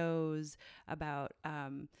one-woman shows about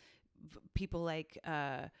people like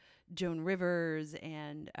Joan Rivers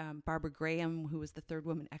and Barbara Graham, who was the third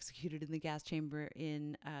woman executed in the gas chamber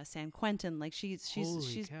in San Quentin. Like she's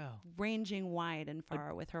cow. ranging wide and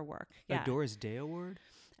far with her work. A Doris Day Award?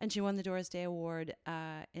 And she won the Doris Day Award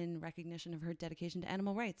in recognition of her dedication to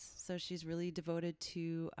animal rights. So she's really devoted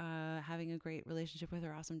to having a great relationship with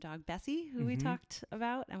her awesome dog, Bessie, who we talked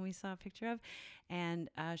about and we saw a picture of. And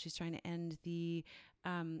she's trying to end the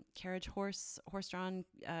horse-drawn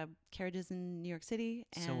carriages in New York City.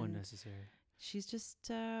 And So unnecessary. she's just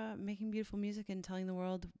making beautiful music and telling the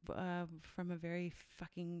world from a very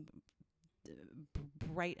fucking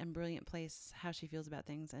bright and brilliant place how she feels about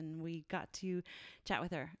things. And we got to chat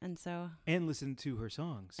with her, and listen to her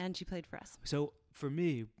songs. And she played for us. So for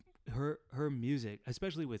me, her music,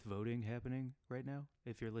 especially with voting happening right now,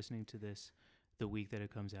 if you're listening to this the week that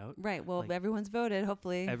it comes out. Right. Well, like, everyone's voted,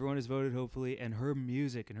 hopefully. Everyone has voted, hopefully. And her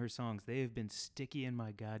music and her songs, they have been sticky in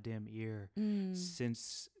my goddamn ear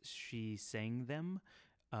since she sang them.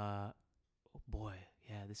 Oh boy.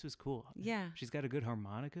 Yeah, this was cool. Yeah. She's got a good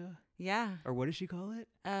harmonica. Yeah. Or what does she call it?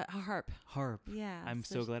 A harp. Harp. Yeah. I'm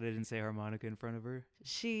so glad I didn't say harmonica in front of her.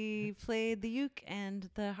 She played the uke and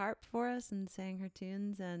the harp for us and sang her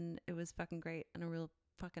tunes, and it was fucking great and a real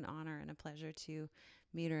fucking honor and a pleasure to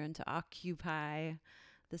meet her and to occupy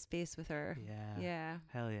the space with her. Yeah. Yeah.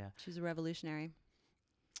 Hell yeah. She's a revolutionary.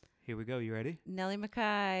 Here we go. You ready? Nellie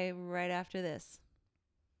Mackay right after this.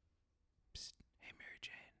 Psst. Hey, Mary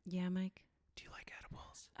Jane. Yeah, Mike? Do you like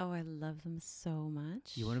edibles? Oh, I love them so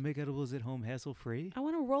much. You want to make edibles at home hassle-free? I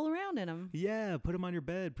want to roll around in them. Yeah, put them on your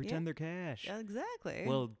bed. Pretend they're cash. Exactly.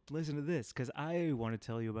 Well, listen to this, because I want to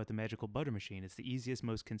tell you about the Magical Butter Machine. It's the easiest,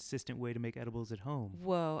 most consistent way to make edibles at home.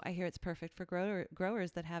 Whoa, I hear it's perfect for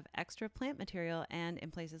growers that have extra plant material and in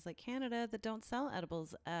places like Canada that don't sell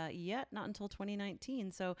edibles yet, not until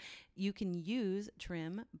 2019. So you can use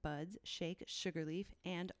trim, buds, shake, sugar leaf,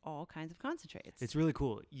 and all kinds of concentrates. It's really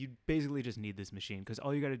cool. You basically just need this machine, because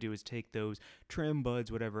all you got to do is take those trim, buds,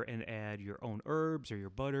 whatever, and add your own herbs or your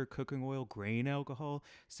butter, cooking oil, grain alcohol,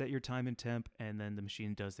 set your time and temp, and then the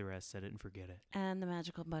machine does the rest. Set it and forget it. And the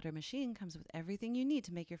Magical Butter Machine comes with everything you need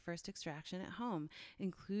to make your first extraction at home.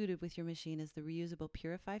 Included with your machine is the reusable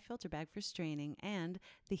Purify filter bag for straining and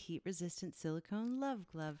the heat-resistant silicone Love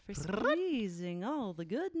Glove for squeezing all the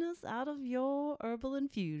goodness out of your herbal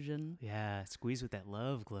infusion. Yeah, squeeze with that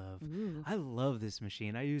Love Glove. Ooh. I love this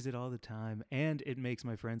machine. I use it all the time, and it makes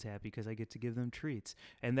my friends happy because I get to give them treats.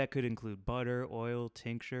 And that could include butter, oil,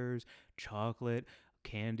 tinctures, chocolate,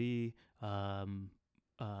 candy,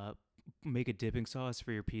 make a dipping sauce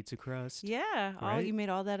for your pizza crust. Yeah, Right? you made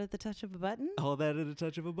all that at the touch of a button? All that at a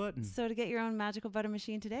touch of a button. So to get your own Magical Butter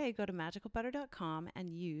Machine today, go to magicalbutter.com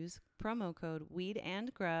and use promo code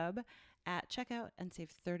WEEDANDGRUB at checkout and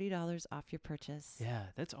save $30 off your purchase. Yeah,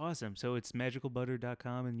 that's awesome. So it's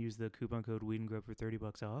magicalbutter.com and use the coupon code WEEDANDGRUB for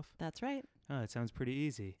 $30 off. That's right. Oh, it sounds pretty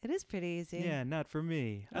easy. It is pretty easy. Yeah, not for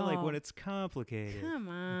me. I like Oh. when it's complicated. Come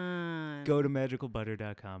on. Go to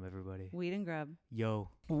magicalbutter.com, everybody. Weed and Grub. Yo.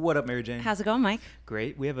 What up, Mary Jane? How's it going, Mike?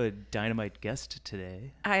 Great. We have a dynamite guest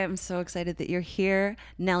today. I am so excited that you're here.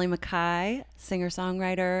 Nellie Mackay,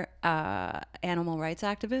 singer-songwriter, animal rights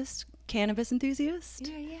activist, cannabis enthusiast.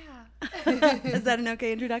 Yeah. Is that an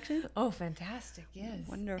okay introduction? Oh, fantastic. Yes.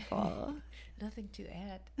 Wonderful. Nothing to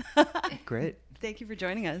add. Great. Thank you for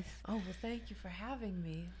joining us. Oh, well, thank you for having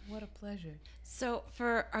me. What a pleasure. So,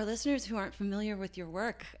 for our listeners who aren't familiar with your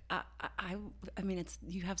work, I mean,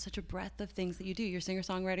 you have such a breadth of things that you do. You're a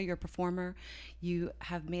singer-songwriter, you're a performer. You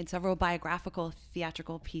have made several biographical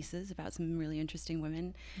theatrical pieces about some really interesting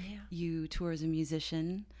women. Yeah. You tour as a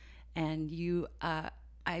musician, and you,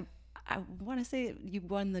 I want to say you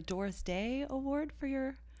won the Doris Day Award for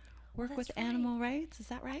your work that's with right. animal rights. Is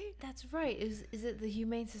that right? That's right. Is it the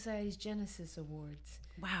Humane Society's Genesis Awards?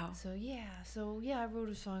 Wow. So I wrote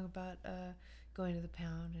a song about going to the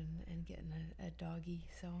pound and getting a doggy.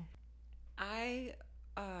 So I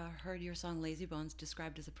heard your song Lazy Bones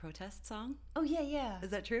described as a protest song. yeah, Is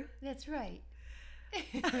that true? that's right.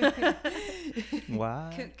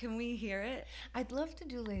 Wow. Can we hear it I'd love to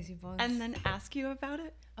do Lazy Bones. and then ask you about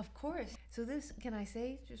it? Of course. So this, can I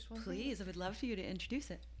say just one thing? Please, I would love for you to introduce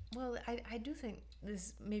it. Well, I do think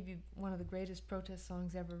this may be one of the greatest protest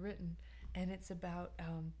songs ever written, and it's about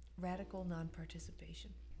radical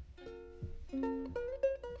non-participation.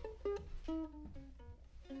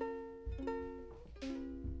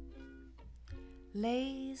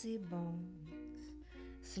 Lazy bones,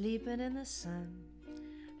 sleeping in the sun,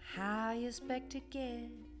 how you expect to get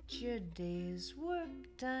your day's work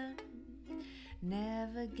done?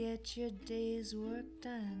 Never get your day's work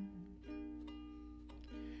done.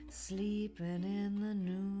 Sleeping in the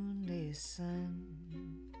noonday sun.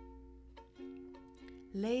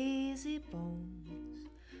 Lazy bones,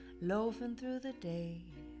 loafing through the day,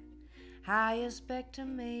 how you expect to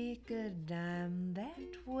make a dime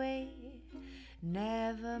that way?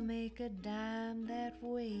 Never make a dime that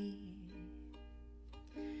way.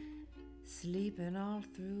 Sleeping all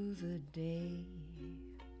through the day.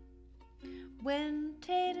 When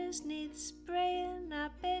taters need spraying, I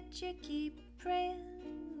bet you keep praying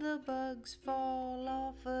the bugs fall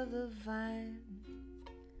off of the vine.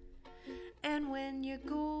 And when you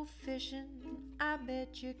go fishing, I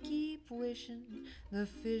bet you keep wishing the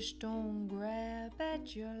fish don't grab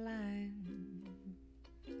at your line.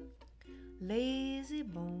 Lazy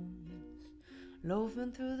bones,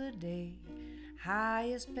 loafing through the day, how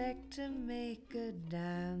you expect to make a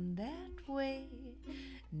dime that way?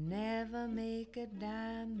 Never make a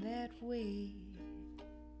dime that way.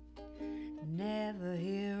 Never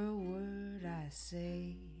hear a word I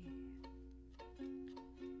say.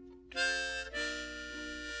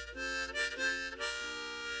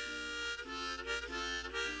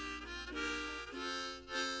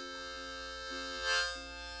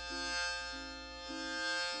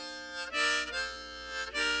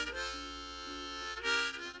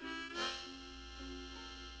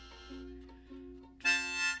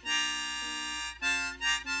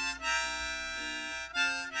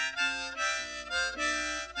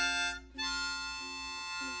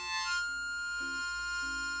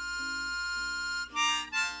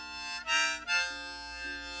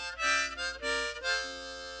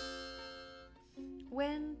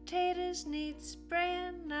 When taters need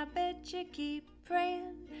spraying, I bet you keep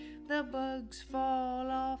praying the bugs fall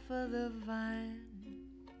off of the vine.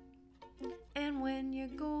 And when you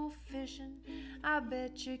go fishing, I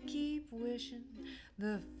bet you keep wishing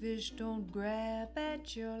the fish don't grab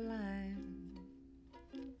at your line.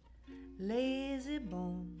 Lazy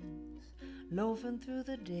bones, loafing through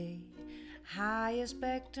the day, how you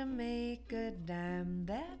expect to make a dime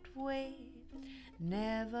that way?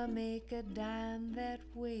 Never make a dime that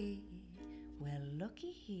way. Well,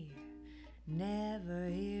 looky here, never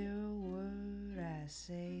hear a word I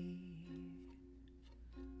say.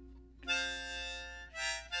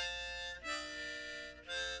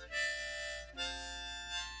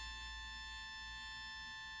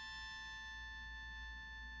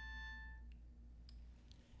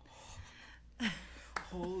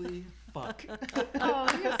 Holy fuck.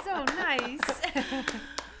 Oh, you're so nice.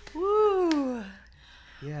 Woo!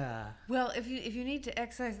 Yeah. Well, if you need to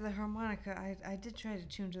excise the harmonica, I did try to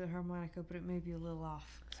tune to the harmonica, but it may be a little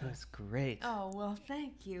off. That's great. Oh, well,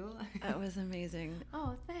 thank you. That was amazing.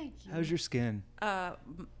 Oh, thank you. How's your skin?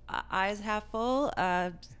 Eyes half full,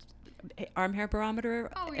 arm hair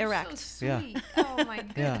barometer Oh, you're erect. so Yeah. sweet. Oh, my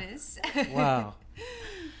Yeah. goodness. Wow.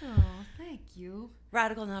 Oh, thank you.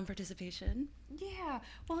 Radical non-participation. Yeah.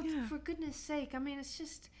 Well, Yeah. for goodness sake, I mean, it's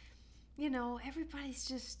just, everybody's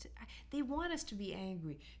just, they want us to be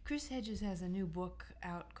angry. Chris Hedges has a new book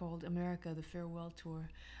out called America, the Farewell Tour.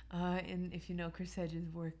 And if you know Chris Hedges'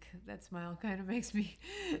 work, that title kind of makes me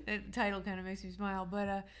smile.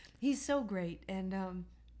 But he's so great. And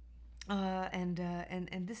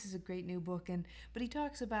this is a great new book, but he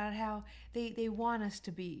talks about how they want us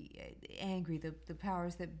to be angry, the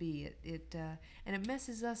powers that be. And it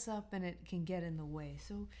messes us up, and it can get in the way.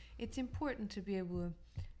 So it's important to be able to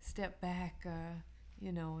step back,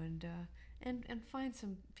 and find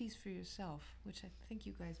some peace for yourself, which I think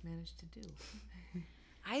you guys managed to do.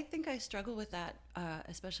 I think I struggle with that,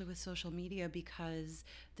 especially with social media, because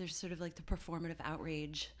there's sort of like the performative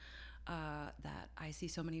outrage that I see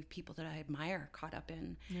so many people that I admire caught up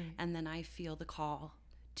in. Right. And then I feel the call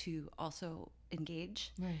to also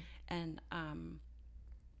engage. Right. And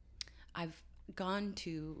I've gone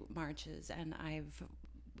to marches and I've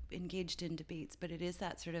engaged in debates, but it is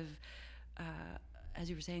that sort of, as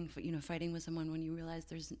you were saying, fighting with someone when you realize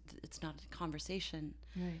it's not a conversation.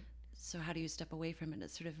 Right. So how do you step away from it?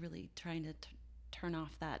 It's sort of really trying to turn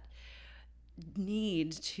off that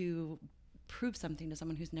need to prove something to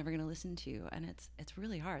someone who's never going to listen to you, and it's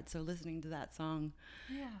really hard. So listening to that song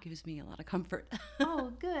gives me a lot of comfort.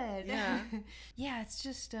 Oh, good. Yeah. Yeah, it's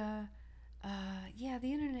just the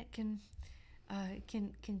internet can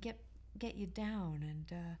get you down,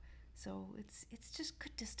 and so it's just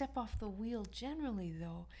good to step off the wheel generally,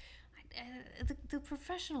 though. The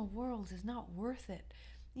professional world is not worth it.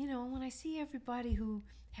 When I see everybody who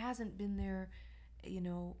hasn't been there,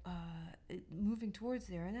 moving towards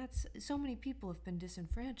there, and that's so many people have been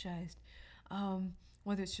disenfranchised,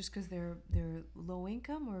 whether it's just because they're low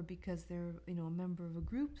income or because they're a member of a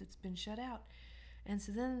group that's been shut out, and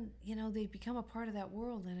so then they become a part of that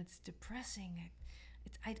world, and it's depressing.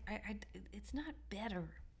 It's not better.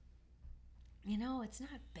 It's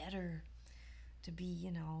not better to be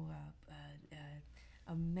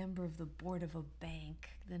a member of the board of a bank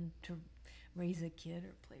than to raise a kid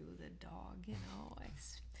or play with a dog.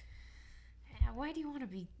 It's why do you want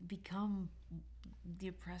to become the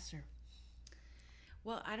oppressor?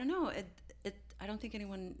 Well, I don't know. I don't think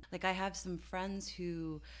anyone, like, I have some friends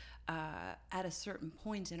who at a certain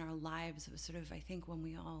point in our lives, it was sort of, I think, when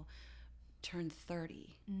we all turned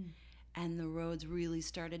 30 and the roads really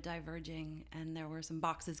started diverging and there were some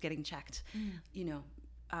boxes getting checked,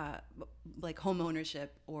 like home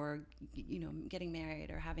ownership or getting married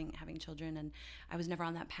or having children, and I was never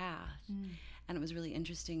on that path. And it was really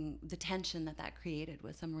interesting the tension that created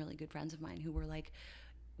with some really good friends of mine who were like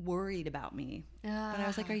worried about me. But I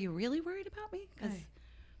was like, are you really worried about me? Because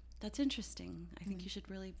that's interesting. I think you should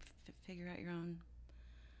really figure out your own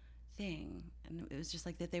thing. And it was just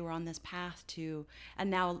like that they were on this path to, and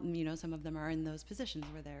now some of them are in those positions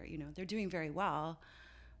where they're doing very well,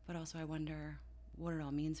 but also I wonder what it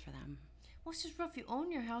all means for them. Well, it's just rough. You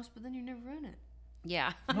own your house, but then you're never in it.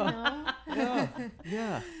 Yeah.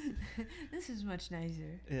 Yeah. This is much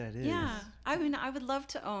nicer. Yeah, it is. Yeah. I mean, I would love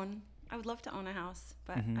to own a house,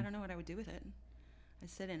 but I don't know what I would do with it. I'd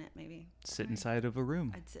sit in it, maybe. Sit inside of a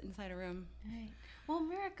room. I'd sit inside a room. Right. Well,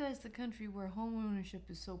 America is the country where home ownership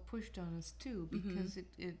is so pushed on us, too, because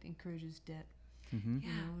it encourages debt. Mm-hmm. Yeah.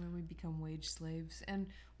 And we become wage slaves. And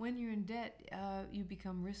when you're in debt, you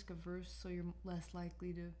become risk averse, so you're less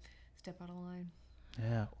likely to step out of line.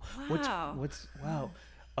 Yeah. Wow. Wow.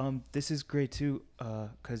 This is great too,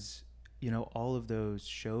 because all of those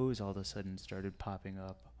shows all of a sudden started popping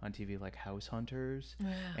up on TV, like House Hunters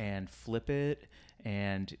and Flip It,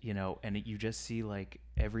 and and you just see like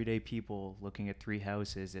everyday people looking at 3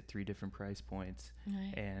 houses at 3 different price points,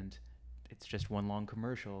 and it's just one long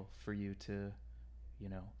commercial for you to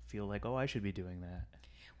feel like, oh, I should be doing that.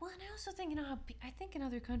 Well, and I also think, I think in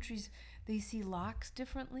other countries they see locks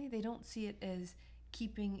differently. They don't see it as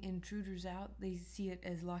keeping intruders out. They see it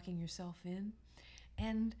as locking yourself in.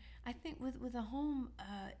 And I think with a home,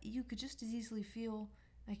 you could just as easily feel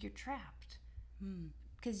like you're trapped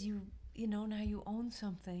because now you own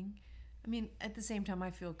something. I mean, at the same time, I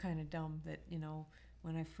feel kind of dumb that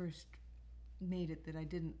when I first made it that I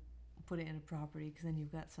didn't put it in a property, because then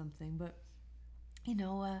you've got something. But I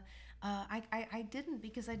didn't,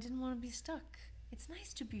 because I didn't want to be stuck. It's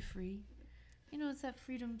nice to be free. It's that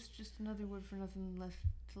freedom's just another word for nothing left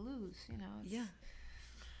to lose.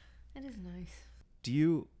 It is nice. Do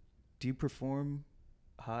you perform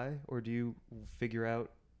high, or do you figure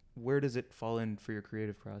out where does it fall in for your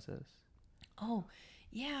creative process? Oh,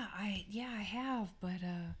 yeah, I have, but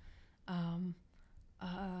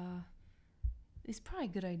it's probably a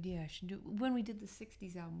good idea. I should do. When we did the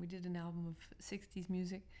 60s album, we did an album of 60s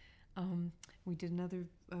music. We did another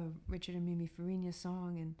Richard and Mimi Farina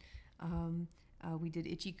song, and we did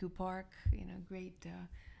Itchy-Coo Park, great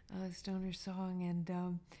stoner song, and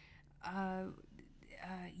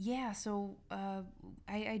so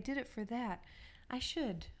I did it for that. I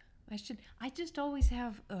should. I just always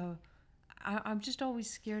have. I'm just always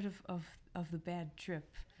scared of the bad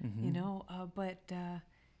trip, But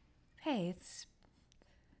hey,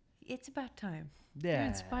 it's about time. Yeah. You're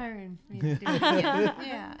inspiring me to do it.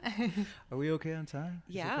 Yeah. Are we okay on time?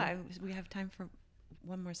 Yeah, we have time for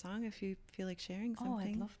one more song if you feel like sharing something. Oh,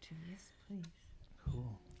 I'd love to. Yes, please.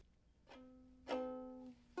 Cool.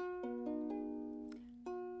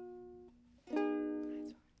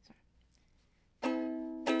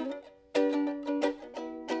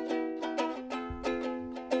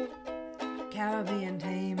 Caribbean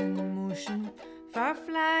tame in motion, far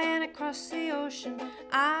fly across the ocean,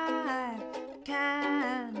 I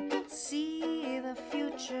can see the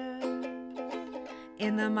future.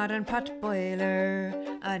 In the modern pot boiler,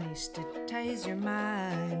 anesthetize your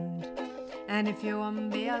mind. And if you want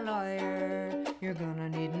to be a lawyer, you're gonna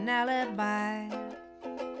need an alibi.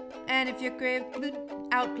 And if you're grave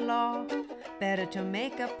outlaw, better to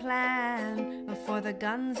make a plan. For the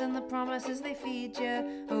guns and the promises they feed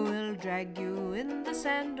you will drag you in the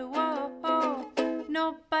sand. Whoa,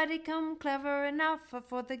 nobody come clever enough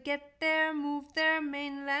for the get there, move their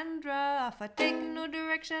mainland rough. I take no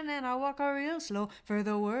direction and I walk a real slow. For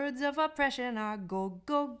the words of oppression are go,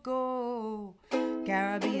 go, go.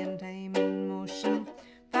 Caribbean time in motion,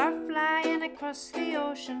 far flying across the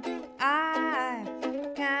ocean, I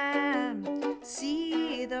can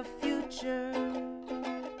see the future.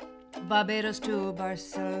 Barbados to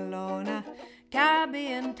Barcelona,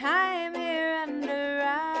 Caribbean time here under,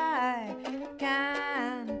 I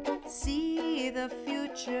can see the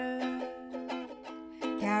future.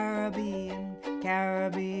 Caribbean,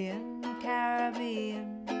 Caribbean, Caribbean.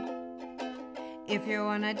 If you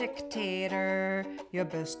want a dictator, you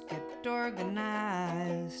best get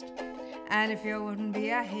organized. And if you wouldn't be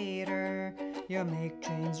a hater, you make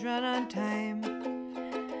trains run on time.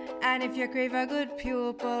 And if you crave a good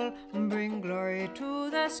pupil, bring glory to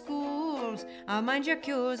the schools. Mind your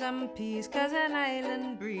Q's and P's, 'cause an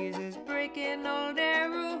island breeze is breaking all their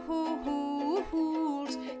rules.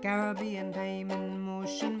 Caribbean time in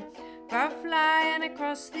motion, far flying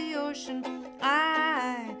across the ocean,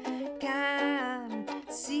 I can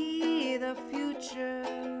see the future.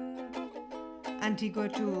 Antigua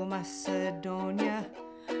to Macedonia,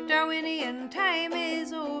 Darwinian time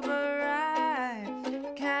is over, I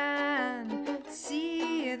can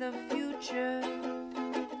see the future.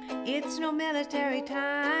 It's no military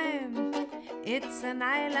time, it's an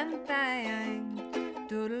island thing.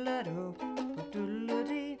 Doodle-a-doo,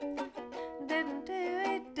 doodle-a-dee.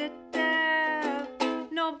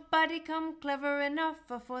 Nobody come clever enough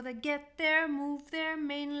for the get there, move their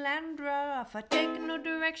mainland rough. I take no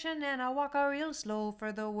direction and I walk a real slow.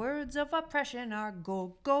 For the words of oppression are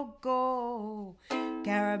go, go, go.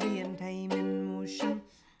 Caribbean time in motion,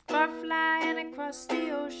 far flying across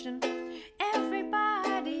the ocean.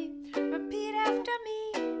 Everybody repeat after me.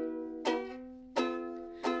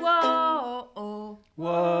 Whoa, oh,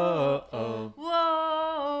 Whoa, oh,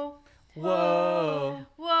 whoa, whoa,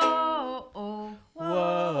 whoa, oh,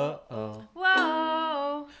 whoa, oh,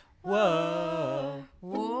 whoa, whoa, whoa,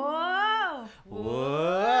 whoa, whoa,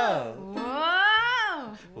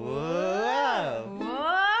 whoa,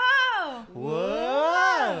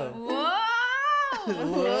 whoa, whoa,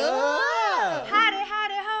 whoa. Howdy,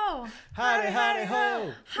 howdy, ho. Howdy, howdy,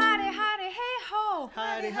 ho. Howdy, howdy, hey, ho.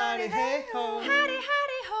 Howdy, howdy, hey, ho. Howdy,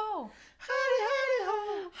 howdy, ho. Howdy, howdy, ho.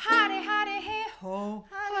 Howdy, howdy, hey, ho.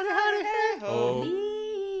 Howdy, howdy, hey, ho.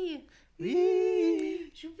 Lee.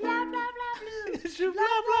 Wee. Shoo, blah, blah, blah, blue. Shoo,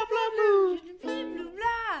 blah, blah, blah, blue. Blee, blue,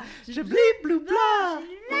 blah. Shoo, bleep, blue, blah.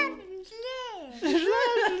 Blah, blah,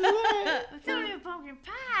 Throw your pumpkin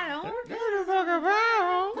pie on. Put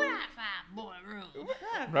out boy room.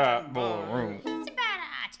 Right, boy, room. It's about a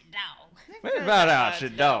hotty dog. What about out your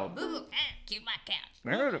dog? Boo boo can't keep my couch.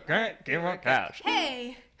 No, can't give a couch.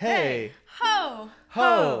 Hey, Hey, ho,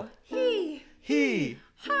 ho, he, he,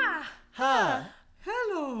 ha, ha.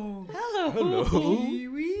 hello. Hello.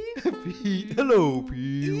 Pee-wee. Hello,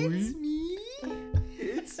 Pee-wee. It's me,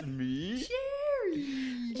 It's me,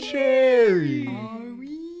 Cherry. Cherry. Are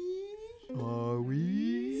we Are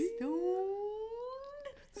we stoned?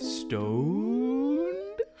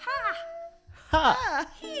 stoned? Ha, Ha.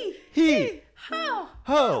 he, Ho.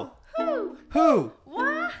 ho, Ho. who, Who?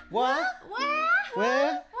 what, What? where,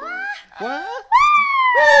 Where? what? What?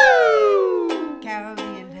 Woo!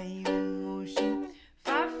 Caribbean time in motion,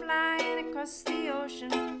 far flying across the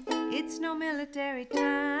ocean. It's no military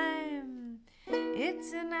time,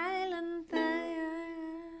 it's an island thing.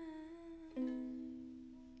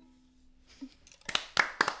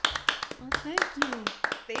 Well, thank you.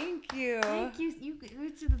 Thank you. Thank you.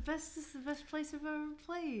 It's the best. This is the best place I've ever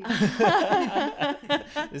played.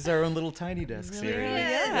 This is our own little tiny desk Really series.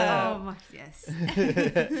 is. Yeah. Oh my, yes.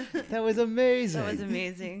 That was amazing. That was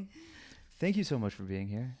amazing. Thank you so much for being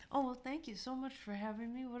here. Oh well, thank you so much for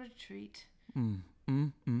having me. What a treat.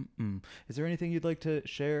 Is there anything you'd like to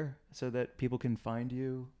share so that people can find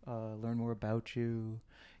you, learn more about you,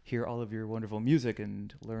 hear all of your wonderful music,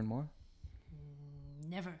 and learn more?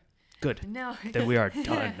 Never. Good. No. Then we are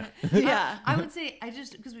done. Yeah. I would say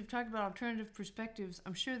because we've talked about alternative perspectives.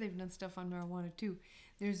 I'm sure they've done stuff on marijuana too.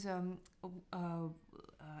 There's a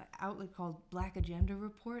outlet called Black Agenda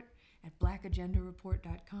Report, at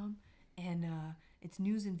blackagendareport.com, and it's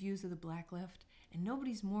news and views of the Black Left. And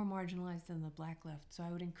nobody's more marginalized than the Black Left. So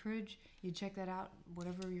I would encourage you to check that out,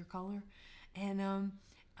 whatever your color. And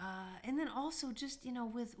then also just,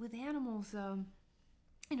 with animals,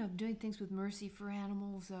 doing things with Mercy for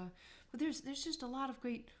Animals. But there's just a lot of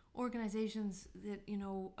great organizations that,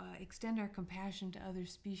 extend our compassion to other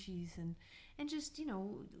species. And just,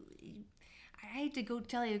 I hate to go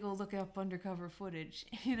look up undercover footage.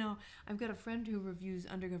 I've got a friend who reviews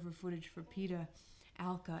undercover footage for PETA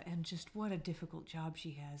Alka, and just what a difficult job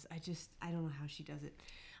she has. I don't know how she does it.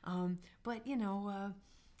 But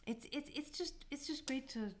it's just great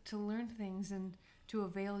to learn things and to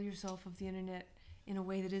avail yourself of the internet in a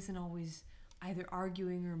way that isn't always either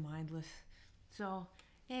arguing or mindless. So,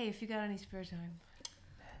 hey, if you got any spare time.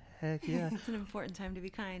 Heck yeah. It's an important time to be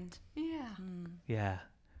kind. Yeah. Yeah.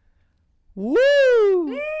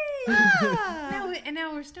 Woo!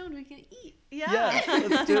 Now we're stoned, we can eat. Yeah,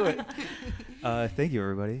 let's do it. Thank you,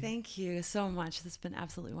 everybody. Thank you so much. This has been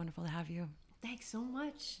absolutely wonderful to have you. Thanks so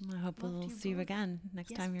much. I hope Love we'll to see you both. again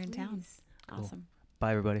next Yes, time you're in town. please. Cool. Awesome.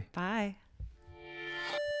 Bye, everybody. Bye.